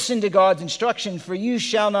to listen to God's instruction, for you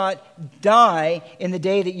shall not die in the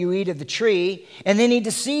day that you eat of the tree. And then He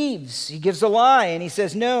deceives. He gives a lie and He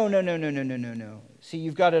says, no. See,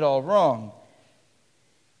 you've got it all wrong.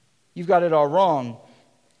 You've got it all wrong.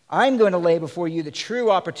 I'm going to lay before you the true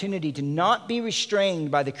opportunity to not be restrained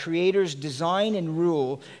by the Creator's design and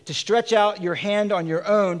rule, to stretch out your hand on your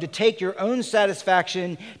own, to take your own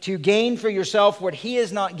satisfaction, to gain for yourself what He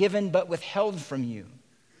has not given but withheld from you.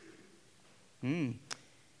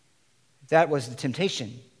 That was the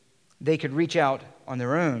temptation. They could reach out on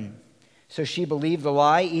their own. So she believed the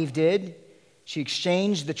lie, Eve did. She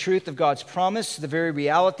exchanged the truth of God's promise, the very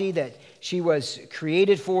reality that she was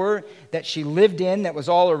created for, that she lived in, that was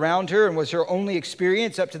all around her and was her only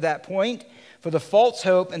experience up to that point, for the false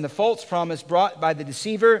hope and the false promise brought by the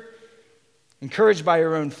deceiver, encouraged by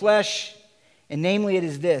her own flesh. And namely, it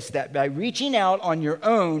is this, that by reaching out on your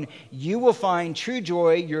own, you will find true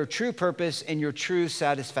joy, your true purpose, and your true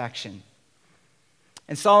satisfaction.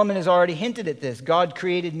 And Solomon has already hinted at this. God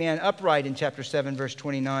created man upright in chapter 7, verse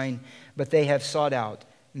 29, but they have sought out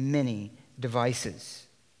many devices.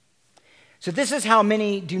 So this is how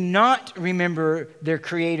many do not remember their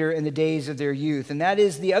Creator in the days of their youth. And that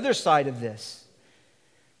is the other side of this.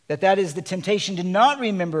 That is the temptation to not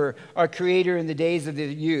remember our Creator in the days of their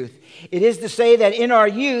youth. It is to say that in our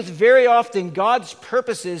youth, very often God's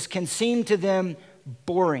purposes can seem to them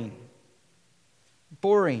boring,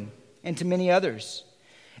 and to many others.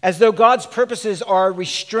 As though God's purposes are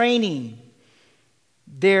restraining,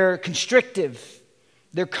 they're constrictive,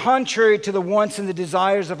 they're contrary to the wants and the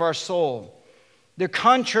desires of our soul. They're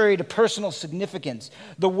contrary to personal significance.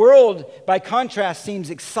 The world, by contrast, seems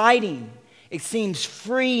exciting. It seems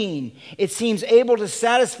freeing. It seems able to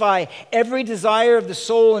satisfy every desire of the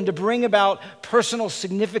soul and to bring about personal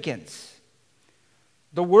significance.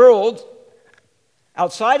 The world,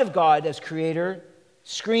 outside of God as Creator,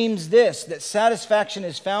 screams this, that satisfaction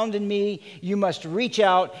is found in me. You must reach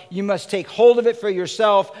out. You must take hold of it for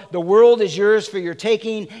yourself. The world is yours for your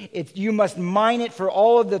taking. You must mine it for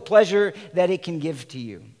all of the pleasure that it can give to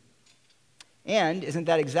you. And isn't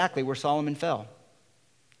that exactly where Solomon fell?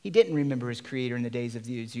 He didn't remember his Creator in the days of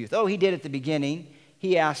his youth. Oh, he did at the beginning.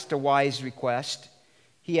 He asked a wise request.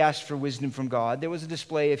 He asked for wisdom from God. There was a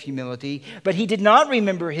display of humility. But he did not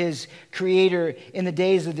remember his Creator in the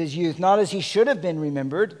days of his youth, not as he should have been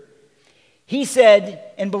remembered. He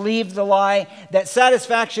said and believed the lie that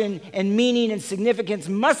satisfaction and meaning and significance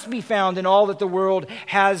must be found in all that the world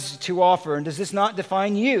has to offer. And does this not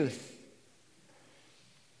define youth?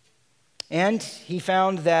 And he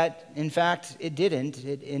found that, in fact, it didn't.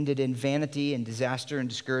 It ended in vanity and disaster and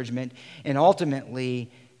discouragement and ultimately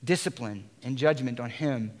discipline and judgment on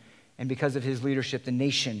him and, because of his leadership, the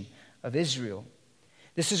nation of Israel.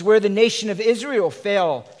 This is where the nation of Israel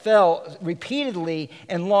fell repeatedly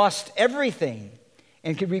and lost everything,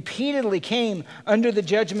 and repeatedly came under the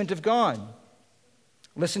judgment of God.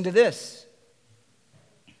 Listen to this.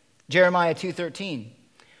 Jeremiah 2:13.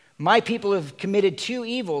 My people have committed two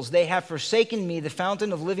evils. They have forsaken me, the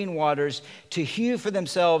fountain of living waters, to hew for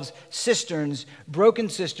themselves cisterns, broken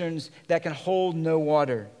cisterns that can hold no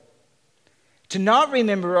water. To not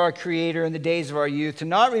remember our Creator in the days of our youth, to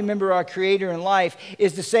not remember our Creator in life,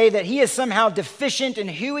 is to say that He is somehow deficient in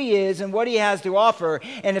who He is and what He has to offer.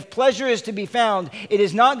 And if pleasure is to be found, it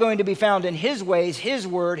is not going to be found in His ways, His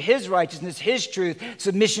word, His righteousness, His truth,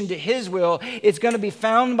 submission to His will. It's going to be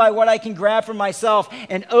found by what I can grab for myself.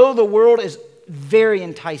 And oh, the world is very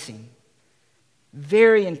enticing.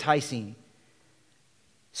 Very enticing.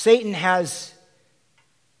 Satan has,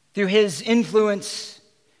 through his influence,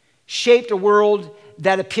 shaped a world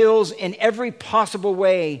that appeals in every possible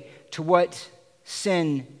way to what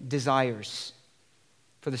sin desires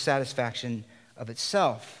for the satisfaction of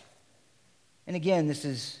itself. And again, this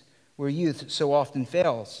is where youth so often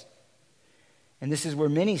fails. And this is where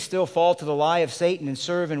many still fall to the lie of Satan and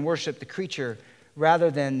serve and worship the creature rather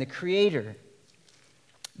than the Creator.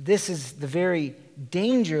 This is the very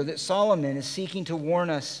danger that Solomon is seeking to warn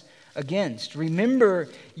us against. Remember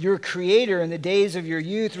your Creator in the days of your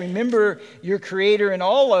youth. Remember your Creator in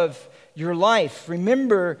all of your life.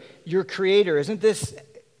 Remember your Creator. Isn't this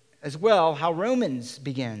as well how Romans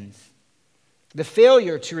begins? The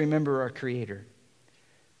failure to remember our Creator.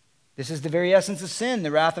 This is the very essence of sin. The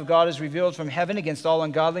wrath of God is revealed from heaven against all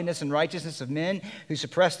ungodliness and righteousness of men who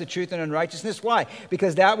suppress the truth and unrighteousness. Why?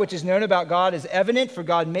 Because that which is known about God is evident, for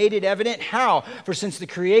God made it evident. How? For since the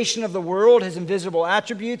creation of the world, His invisible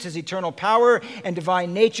attributes, His eternal power and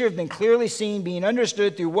divine nature have been clearly seen, being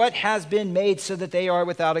understood through what has been made, so that they are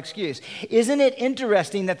without excuse. Isn't it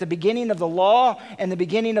interesting that the beginning of the law and the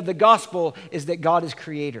beginning of the gospel is that God is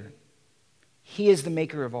Creator? He is the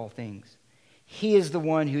maker of all things. He is the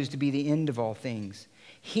one who is to be the end of all things.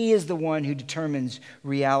 He is the one who determines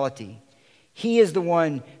reality. He is the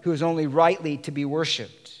one who is only rightly to be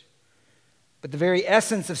worshipped. But the very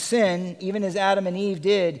essence of sin, even as Adam and Eve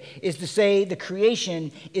did, is to say the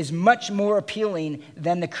creation is much more appealing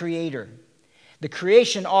than the Creator. The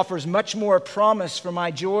creation offers much more promise for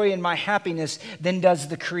my joy and my happiness than does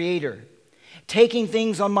the Creator. Taking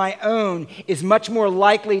things on my own is much more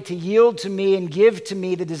likely to yield to me and give to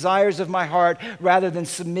me the desires of my heart rather than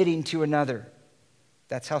submitting to another.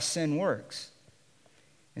 That's how sin works.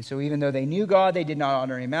 And so even though they knew God, they did not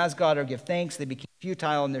honor Him as God or give thanks. They became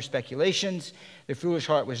futile in their speculations. Their foolish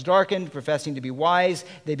heart was darkened, professing to be wise.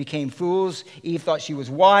 They became fools. Eve thought she was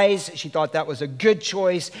wise. She thought that was a good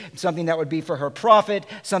choice, something that would be for her profit,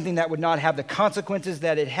 something that would not have the consequences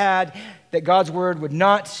that it had, that God's word would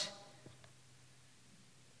not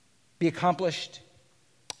be accomplished.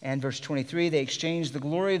 And verse 23, they exchanged the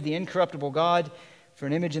glory of the incorruptible God for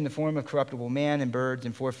an image in the form of corruptible man and birds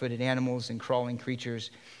and four-footed animals and crawling creatures.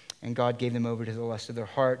 And God gave them over to the lust of their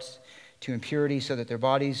hearts, to impurity, so that their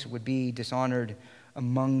bodies would be dishonored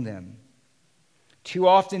among them. Too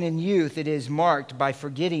often in youth, it is marked by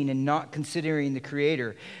forgetting and not considering the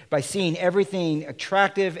Creator, by seeing everything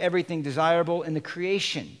attractive, everything desirable in the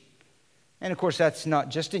creation. And of course, that's not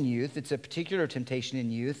just in youth. It's a particular temptation in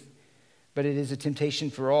youth, but it is a temptation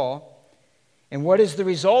for all. And what is the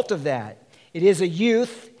result of that? It is a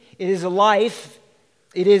youth, it is a life,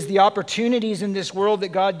 it is the opportunities in this world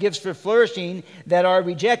that God gives for flourishing that are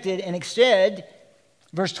rejected, and instead,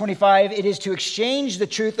 verse 25, it is to exchange the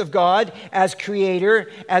truth of God as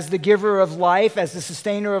Creator, as the giver of life, as the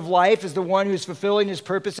sustainer of life, as the one who is fulfilling His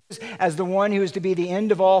purposes, as the one who is to be the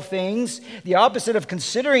end of all things. The opposite of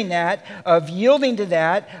considering that, of yielding to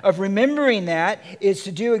that, of remembering that, is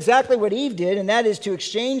to do exactly what Eve did, and that is to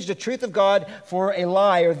exchange the truth of God for a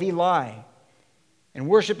lie or the lie, and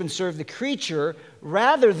worship and serve the creature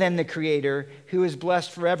rather than the Creator, who is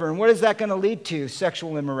blessed forever. And what is that going to lead to?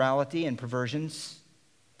 Sexual immorality and perversions.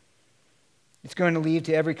 It's going to lead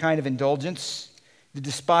to every kind of indulgence, the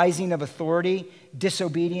despising of authority,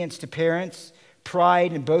 disobedience to parents,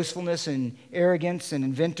 pride and boastfulness and arrogance and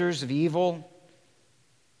inventors of evil.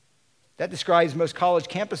 That describes most college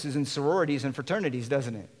campuses and sororities and fraternities,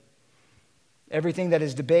 doesn't it? Everything that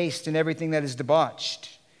is debased and everything that is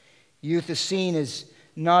debauched. Youth is seen as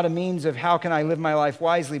not a means of how can I live my life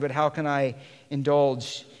wisely, but how can I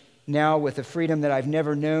indulge now with a freedom that I've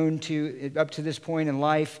never known to, up to this point in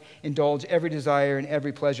life, indulge every desire and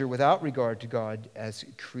every pleasure without regard to God as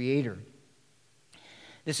Creator.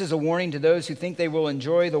 This is a warning to those who think they will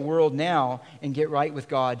enjoy the world now and get right with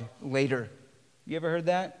God later. You ever heard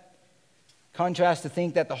that? Contrast to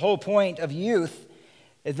think that the whole point of youth,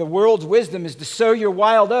 As the world's wisdom is to sow your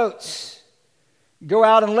wild oats. Go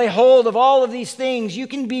out and lay hold of all of these things. You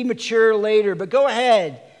can be mature later, but go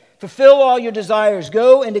ahead. Fulfill all your desires.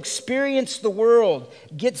 Go and experience the world.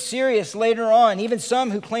 Get serious later on. Even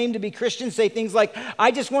some who claim to be Christians say things like,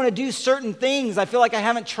 I just want to do certain things. I feel like I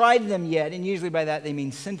haven't tried them yet. And usually by that they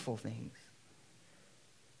mean sinful things.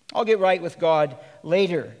 I'll get right with God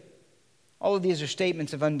later. All of these are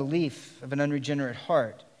statements of unbelief, of an unregenerate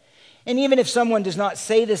heart. And even if someone does not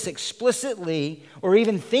say this explicitly or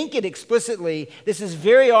even think it explicitly, this is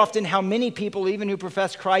very often how many people, even who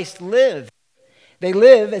profess Christ, live. They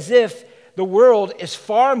live as if the world is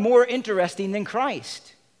far more interesting than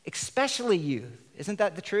Christ, especially youth. Isn't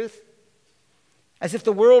that the truth? As if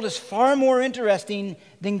the world is far more interesting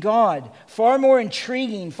than God, far more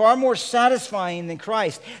intriguing, far more satisfying than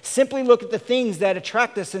Christ. Simply look at the things that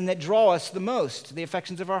attract us and that draw us the most, the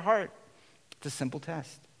affections of our heart. It's a simple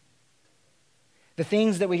test. The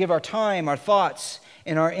things that we give our time, our thoughts,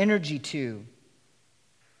 and our energy to.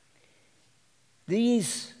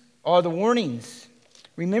 These are the warnings.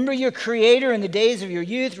 Remember your Creator in the days of your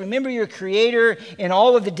youth. Remember your Creator in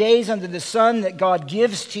all of the days under the sun that God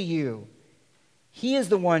gives to you. He is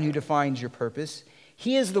the one who defines your purpose.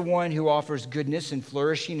 He is the one who offers goodness and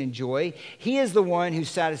flourishing and joy. He is the one whose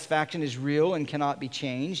satisfaction is real and cannot be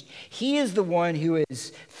changed. He is the one who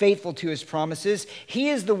is faithful to his promises. He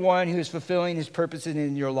is the one who is fulfilling his purposes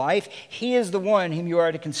in your life. He is the one whom you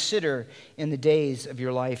are to consider in the days of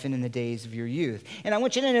your life and in the days of your youth. And I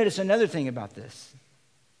want you to notice another thing about this.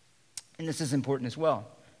 And this is important as well.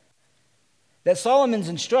 That Solomon's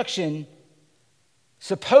instruction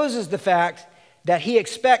supposes the fact that he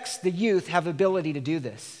expects the youth have ability to do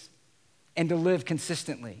this and to live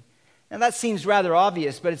consistently. Now that seems rather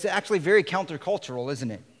obvious, but it's actually very countercultural, isn't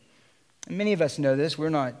it? And many of us know this. We're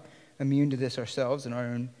not immune to this ourselves in our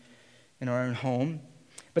own home.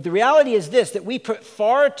 But the reality is this, that we put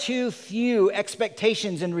far too few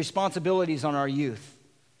expectations and responsibilities on our youth.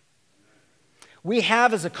 We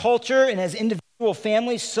have, as a culture and as individual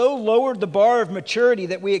families, so lowered the bar of maturity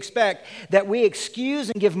that we expect that we excuse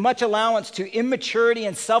and give much allowance to immaturity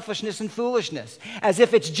and selfishness and foolishness, as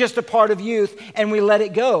if it's just a part of youth and we let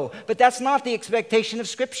it go. But that's not the expectation of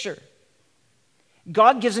Scripture.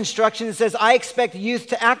 God gives instruction that says, I expect youth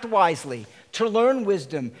to act wisely, to learn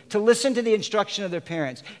wisdom, to listen to the instruction of their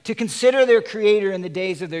parents, to consider their Creator in the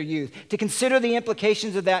days of their youth, to consider the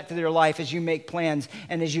implications of that to their life as you make plans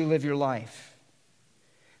and as you live your life.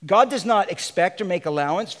 God does not expect or make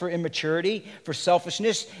allowance for immaturity, for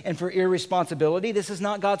selfishness, and for irresponsibility. This is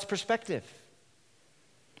not God's perspective.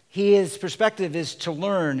 His perspective is to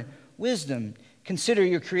learn wisdom. Consider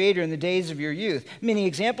your Creator in the days of your youth. Many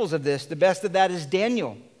examples of this. The best of that is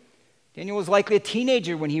Daniel. Daniel was likely a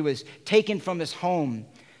teenager when he was taken from his home,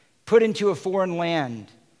 put into a foreign land,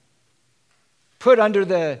 put under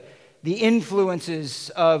the influences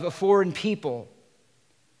of a foreign people.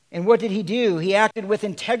 And what did he do? He acted with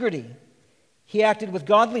integrity. He acted with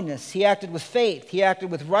godliness. He acted with faith. He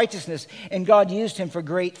acted with righteousness. And God used him for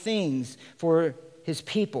great things for his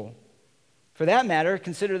people. For that matter,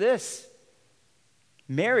 consider this.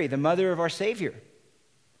 Mary, the mother of our Savior,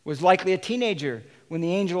 was likely a teenager when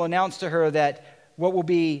the angel announced to her that what will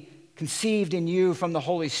be conceived in you from the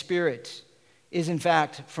Holy Spirit is in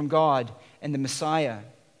fact from God and the Messiah.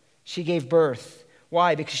 She gave birth.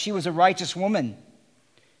 Why? Because she was a righteous woman.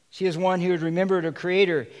 She is one who had remembered her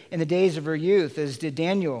Creator in the days of her youth, as did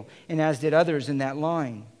Daniel and as did others in that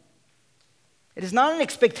line. It is not an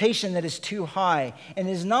expectation that is too high, and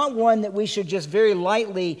it is not one that we should just very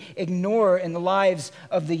lightly ignore in the lives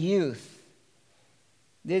of the youth.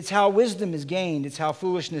 It's how wisdom is gained. It's how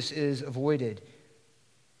foolishness is avoided.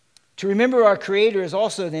 To remember our Creator is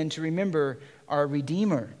also then to remember our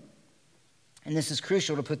Redeemer. And this is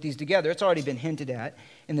crucial to put these together. It's already been hinted at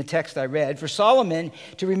in the text I read. For Solomon,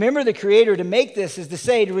 to remember the Creator, to make this, is to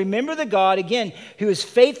say, to remember the God, again, who is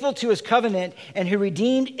faithful to his covenant and who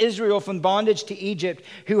redeemed Israel from bondage to Egypt,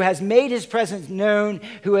 who has made his presence known,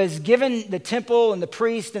 who has given the temple and the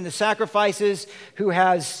priest and the sacrifices, who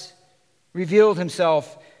has revealed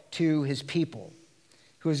himself to his people,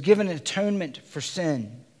 who has given an atonement for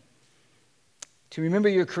sin. To remember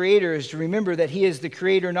your Creator is to remember that he is the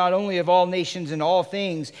Creator not only of all nations and all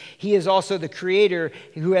things, he is also the Creator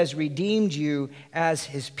who has redeemed you as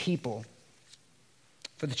his people.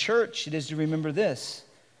 For the church, it is to remember this.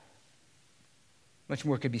 Much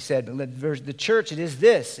more could be said, but the church, it is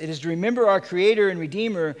this. It is to remember our Creator and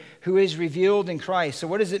Redeemer who is revealed in Christ. So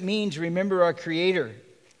what does it mean to remember our Creator?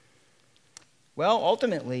 Well,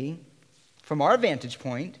 ultimately, from our vantage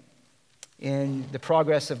point, in the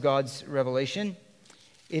progress of God's revelation,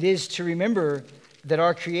 it is to remember that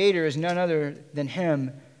our Creator is none other than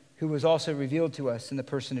Him who was also revealed to us in the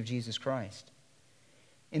person of Jesus Christ.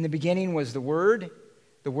 In the beginning was the Word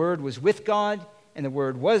was with God, and the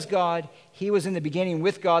Word was God. He was in the beginning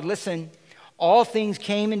with God. Listen, all things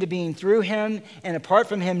came into being through Him, and apart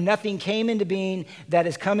from Him, nothing came into being that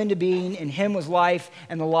has come into being. In Him was life,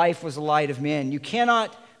 and the life was the light of men. You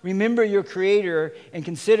cannot remember your Creator and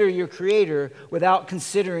consider your Creator without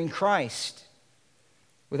considering Christ,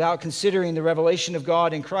 without considering the revelation of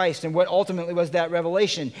God in Christ. And what ultimately was that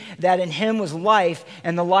revelation? That in Him was life,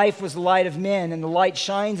 and the life was the light of men, and the light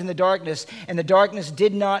shines in the darkness, and the darkness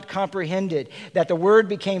did not comprehend it. That the Word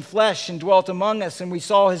became flesh and dwelt among us, and we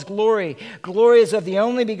saw His glory. Glory is of the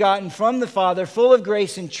only begotten from the Father, full of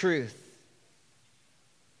grace and truth.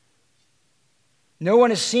 No one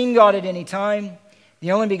has seen God at any time.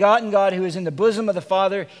 The only begotten God who is in the bosom of the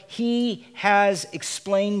Father, He has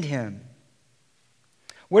explained Him.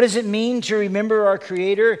 What does it mean to remember our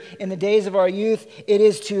Creator in the days of our youth? It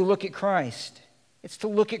is to look at Christ. It's to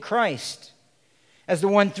look at Christ as the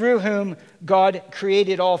one through whom God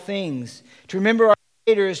created all things. To remember our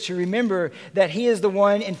Creator is to remember that He is the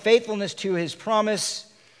one in faithfulness to His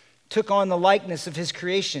promise took on the likeness of His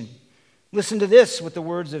creation. Listen to this with the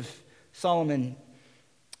words of Solomon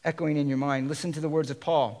echoing in your mind. Listen to the words of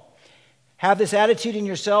Paul. Have this attitude in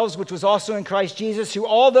yourselves, which was also in Christ Jesus, who,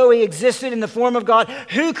 although He existed in the form of God,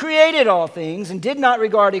 who created all things, and did not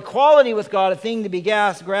regard equality with God a thing to be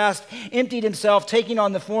grasped, emptied Himself, taking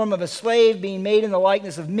on the form of a slave, being made in the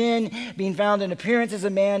likeness of men, being found in appearance as a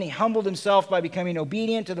man, He humbled Himself by becoming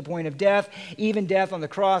obedient to the point of death, even death on the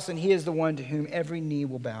cross, and He is the one to whom every knee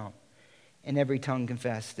will bow, and every tongue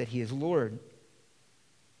confess that He is Lord.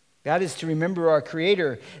 That is to remember our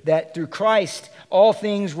Creator, that through Christ all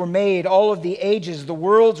things were made, all of the ages, the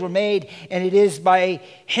worlds were made, and it is by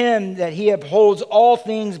Him that He upholds all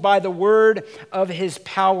things by the word of His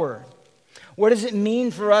power. What does it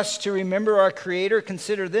mean for us to remember our Creator?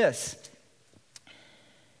 Consider this.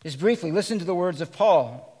 Just briefly, listen to the words of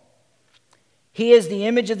Paul. He is the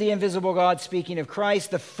image of the invisible God, speaking of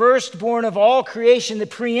Christ, the firstborn of all creation, the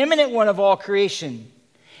preeminent one of all creation.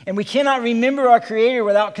 And we cannot remember our Creator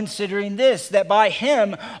without considering this, that by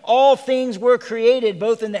Him all things were created,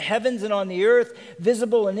 both in the heavens and on the earth,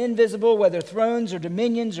 visible and invisible, whether thrones or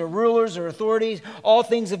dominions or rulers or authorities. All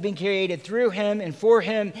things have been created through Him and for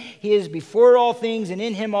Him. He is before all things, and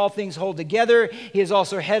in Him all things hold together. He is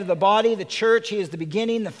also head of the body, the church. He is the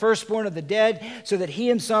beginning, the firstborn of the dead, so that He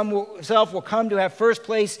Himself will come to have first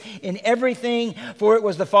place in everything. For it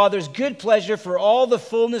was the Father's good pleasure for all the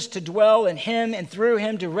fullness to dwell in Him, and through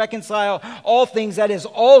Him to reconcile all things, that is,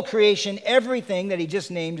 all creation, everything that He just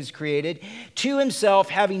named is created, to Himself,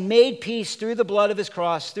 having made peace through the blood of His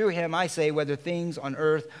cross. Through Him, I say, whether things on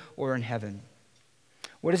earth or in heaven.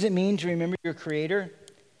 What does it mean to remember your Creator?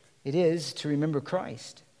 It is to remember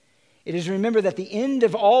Christ. It is to remember that the end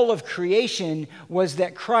of all of creation was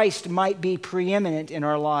that Christ might be preeminent in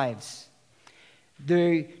our lives.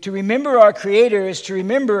 To remember our Creator is to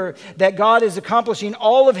remember that God is accomplishing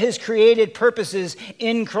all of His created purposes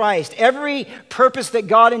in Christ. Every purpose that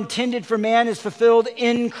God intended for man is fulfilled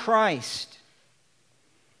in Christ.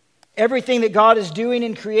 Everything that God is doing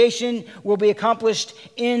in creation will be accomplished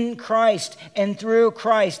in Christ and through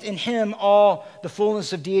Christ. In Him all the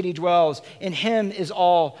fullness of deity dwells. In Him is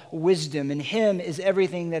all wisdom. In Him is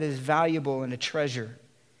everything that is valuable and a treasure.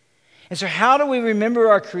 And so how do we remember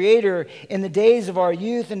our Creator in the days of our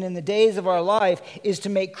youth and in the days of our life is to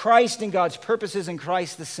make Christ and God's purposes and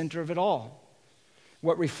Christ the center of it all.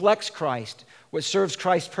 What reflects Christ, what serves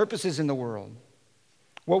Christ's purposes in the world,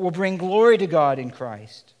 what will bring glory to God in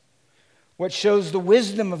Christ, what shows the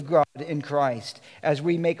wisdom of God in Christ as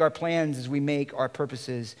we make our plans, as we make our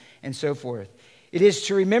purposes, and so forth. It is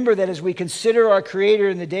to remember that as we consider our Creator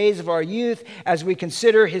in the days of our youth, as we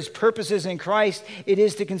consider His purposes in Christ, it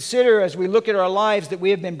is to consider as we look at our lives that we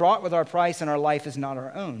have been bought with our price and our life is not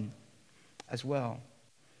our own as well.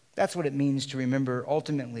 That's what it means to remember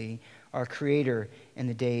ultimately our Creator in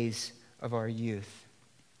the days of our youth.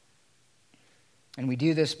 And we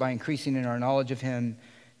do this by increasing in our knowledge of Him,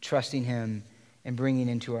 trusting Him, and bringing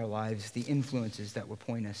into our lives the influences that will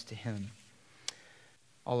point us to Him.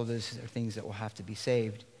 All of those are things that will have to be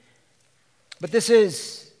saved. But this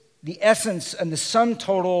is the essence and the sum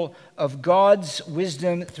total of God's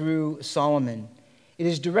wisdom through Solomon. It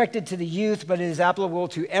is directed to the youth, but it is applicable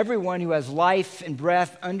to everyone who has life and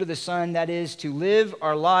breath under the sun. That is, to live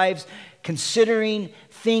our lives considering,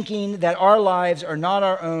 thinking that our lives are not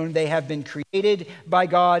our own. They have been created by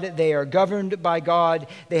God. They are governed by God.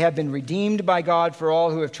 They have been redeemed by God for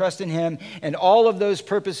all who have trusted in him. And all of those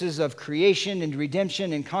purposes of creation and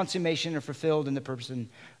redemption and consummation are fulfilled in the person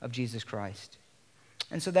of Jesus Christ.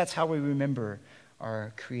 And so that's how we remember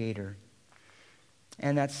our Creator.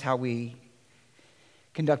 And that's how we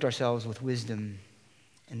conduct ourselves with wisdom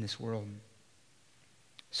in this world.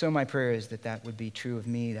 So my prayer is that that would be true of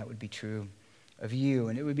me, that would be true of you,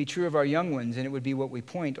 and it would be true of our young ones, and it would be what we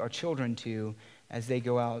point our children to as they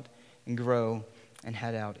go out and grow and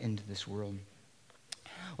head out into this world.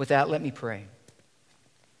 With that, let me pray.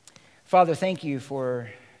 Father, thank you for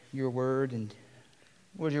your word, and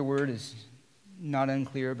Lord, your word is not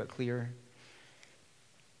unclear, but clear.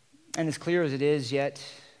 And as clear as it is, yet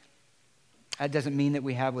that doesn't mean that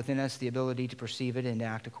we have within us the ability to perceive it and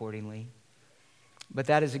act accordingly. But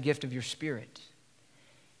that is a gift of your Spirit,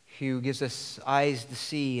 who gives us eyes to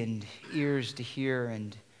see and ears to hear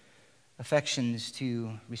and affections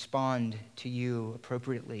to respond to you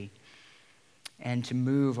appropriately and to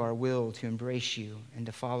move our will to embrace you and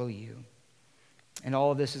to follow you. And all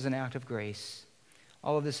of this is an act of grace.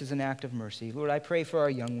 All of this is an act of mercy. Lord, I pray for our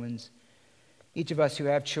young ones, each of us who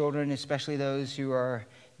have children, especially those who are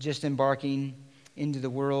just embarking into the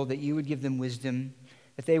world, that you would give them wisdom,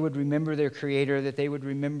 that they would remember their Creator, that they would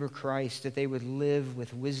remember Christ, that they would live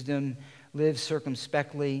with wisdom, live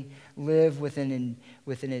circumspectly, live within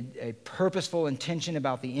a purposeful intention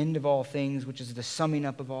about the end of all things, which is the summing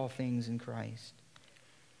up of all things in Christ.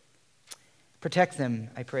 Protect them,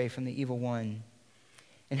 I pray, from the evil one.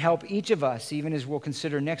 And help each of us, even as we'll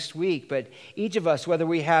consider next week, but each of us, whether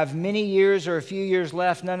we have many years or a few years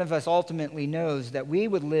left, none of us ultimately knows, that we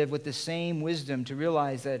would live with the same wisdom to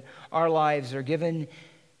realize that our lives are given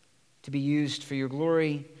to be used for your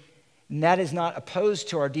glory. And that is not opposed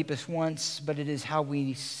to our deepest wants, but it is how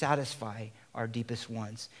we satisfy our deepest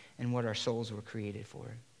wants and what our souls were created for.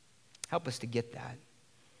 Help us to get that.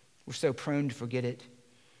 We're so prone to forget it.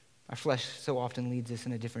 Our flesh so often leads us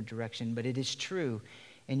in a different direction, but it is true.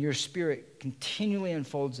 And your Spirit continually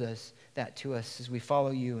unfolds that to us as we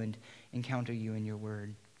follow you and encounter you in your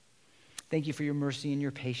word. Thank you for your mercy and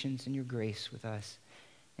your patience and your grace with us.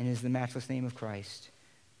 And in the matchless name of Christ,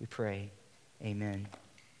 we pray. Amen.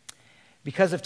 Because of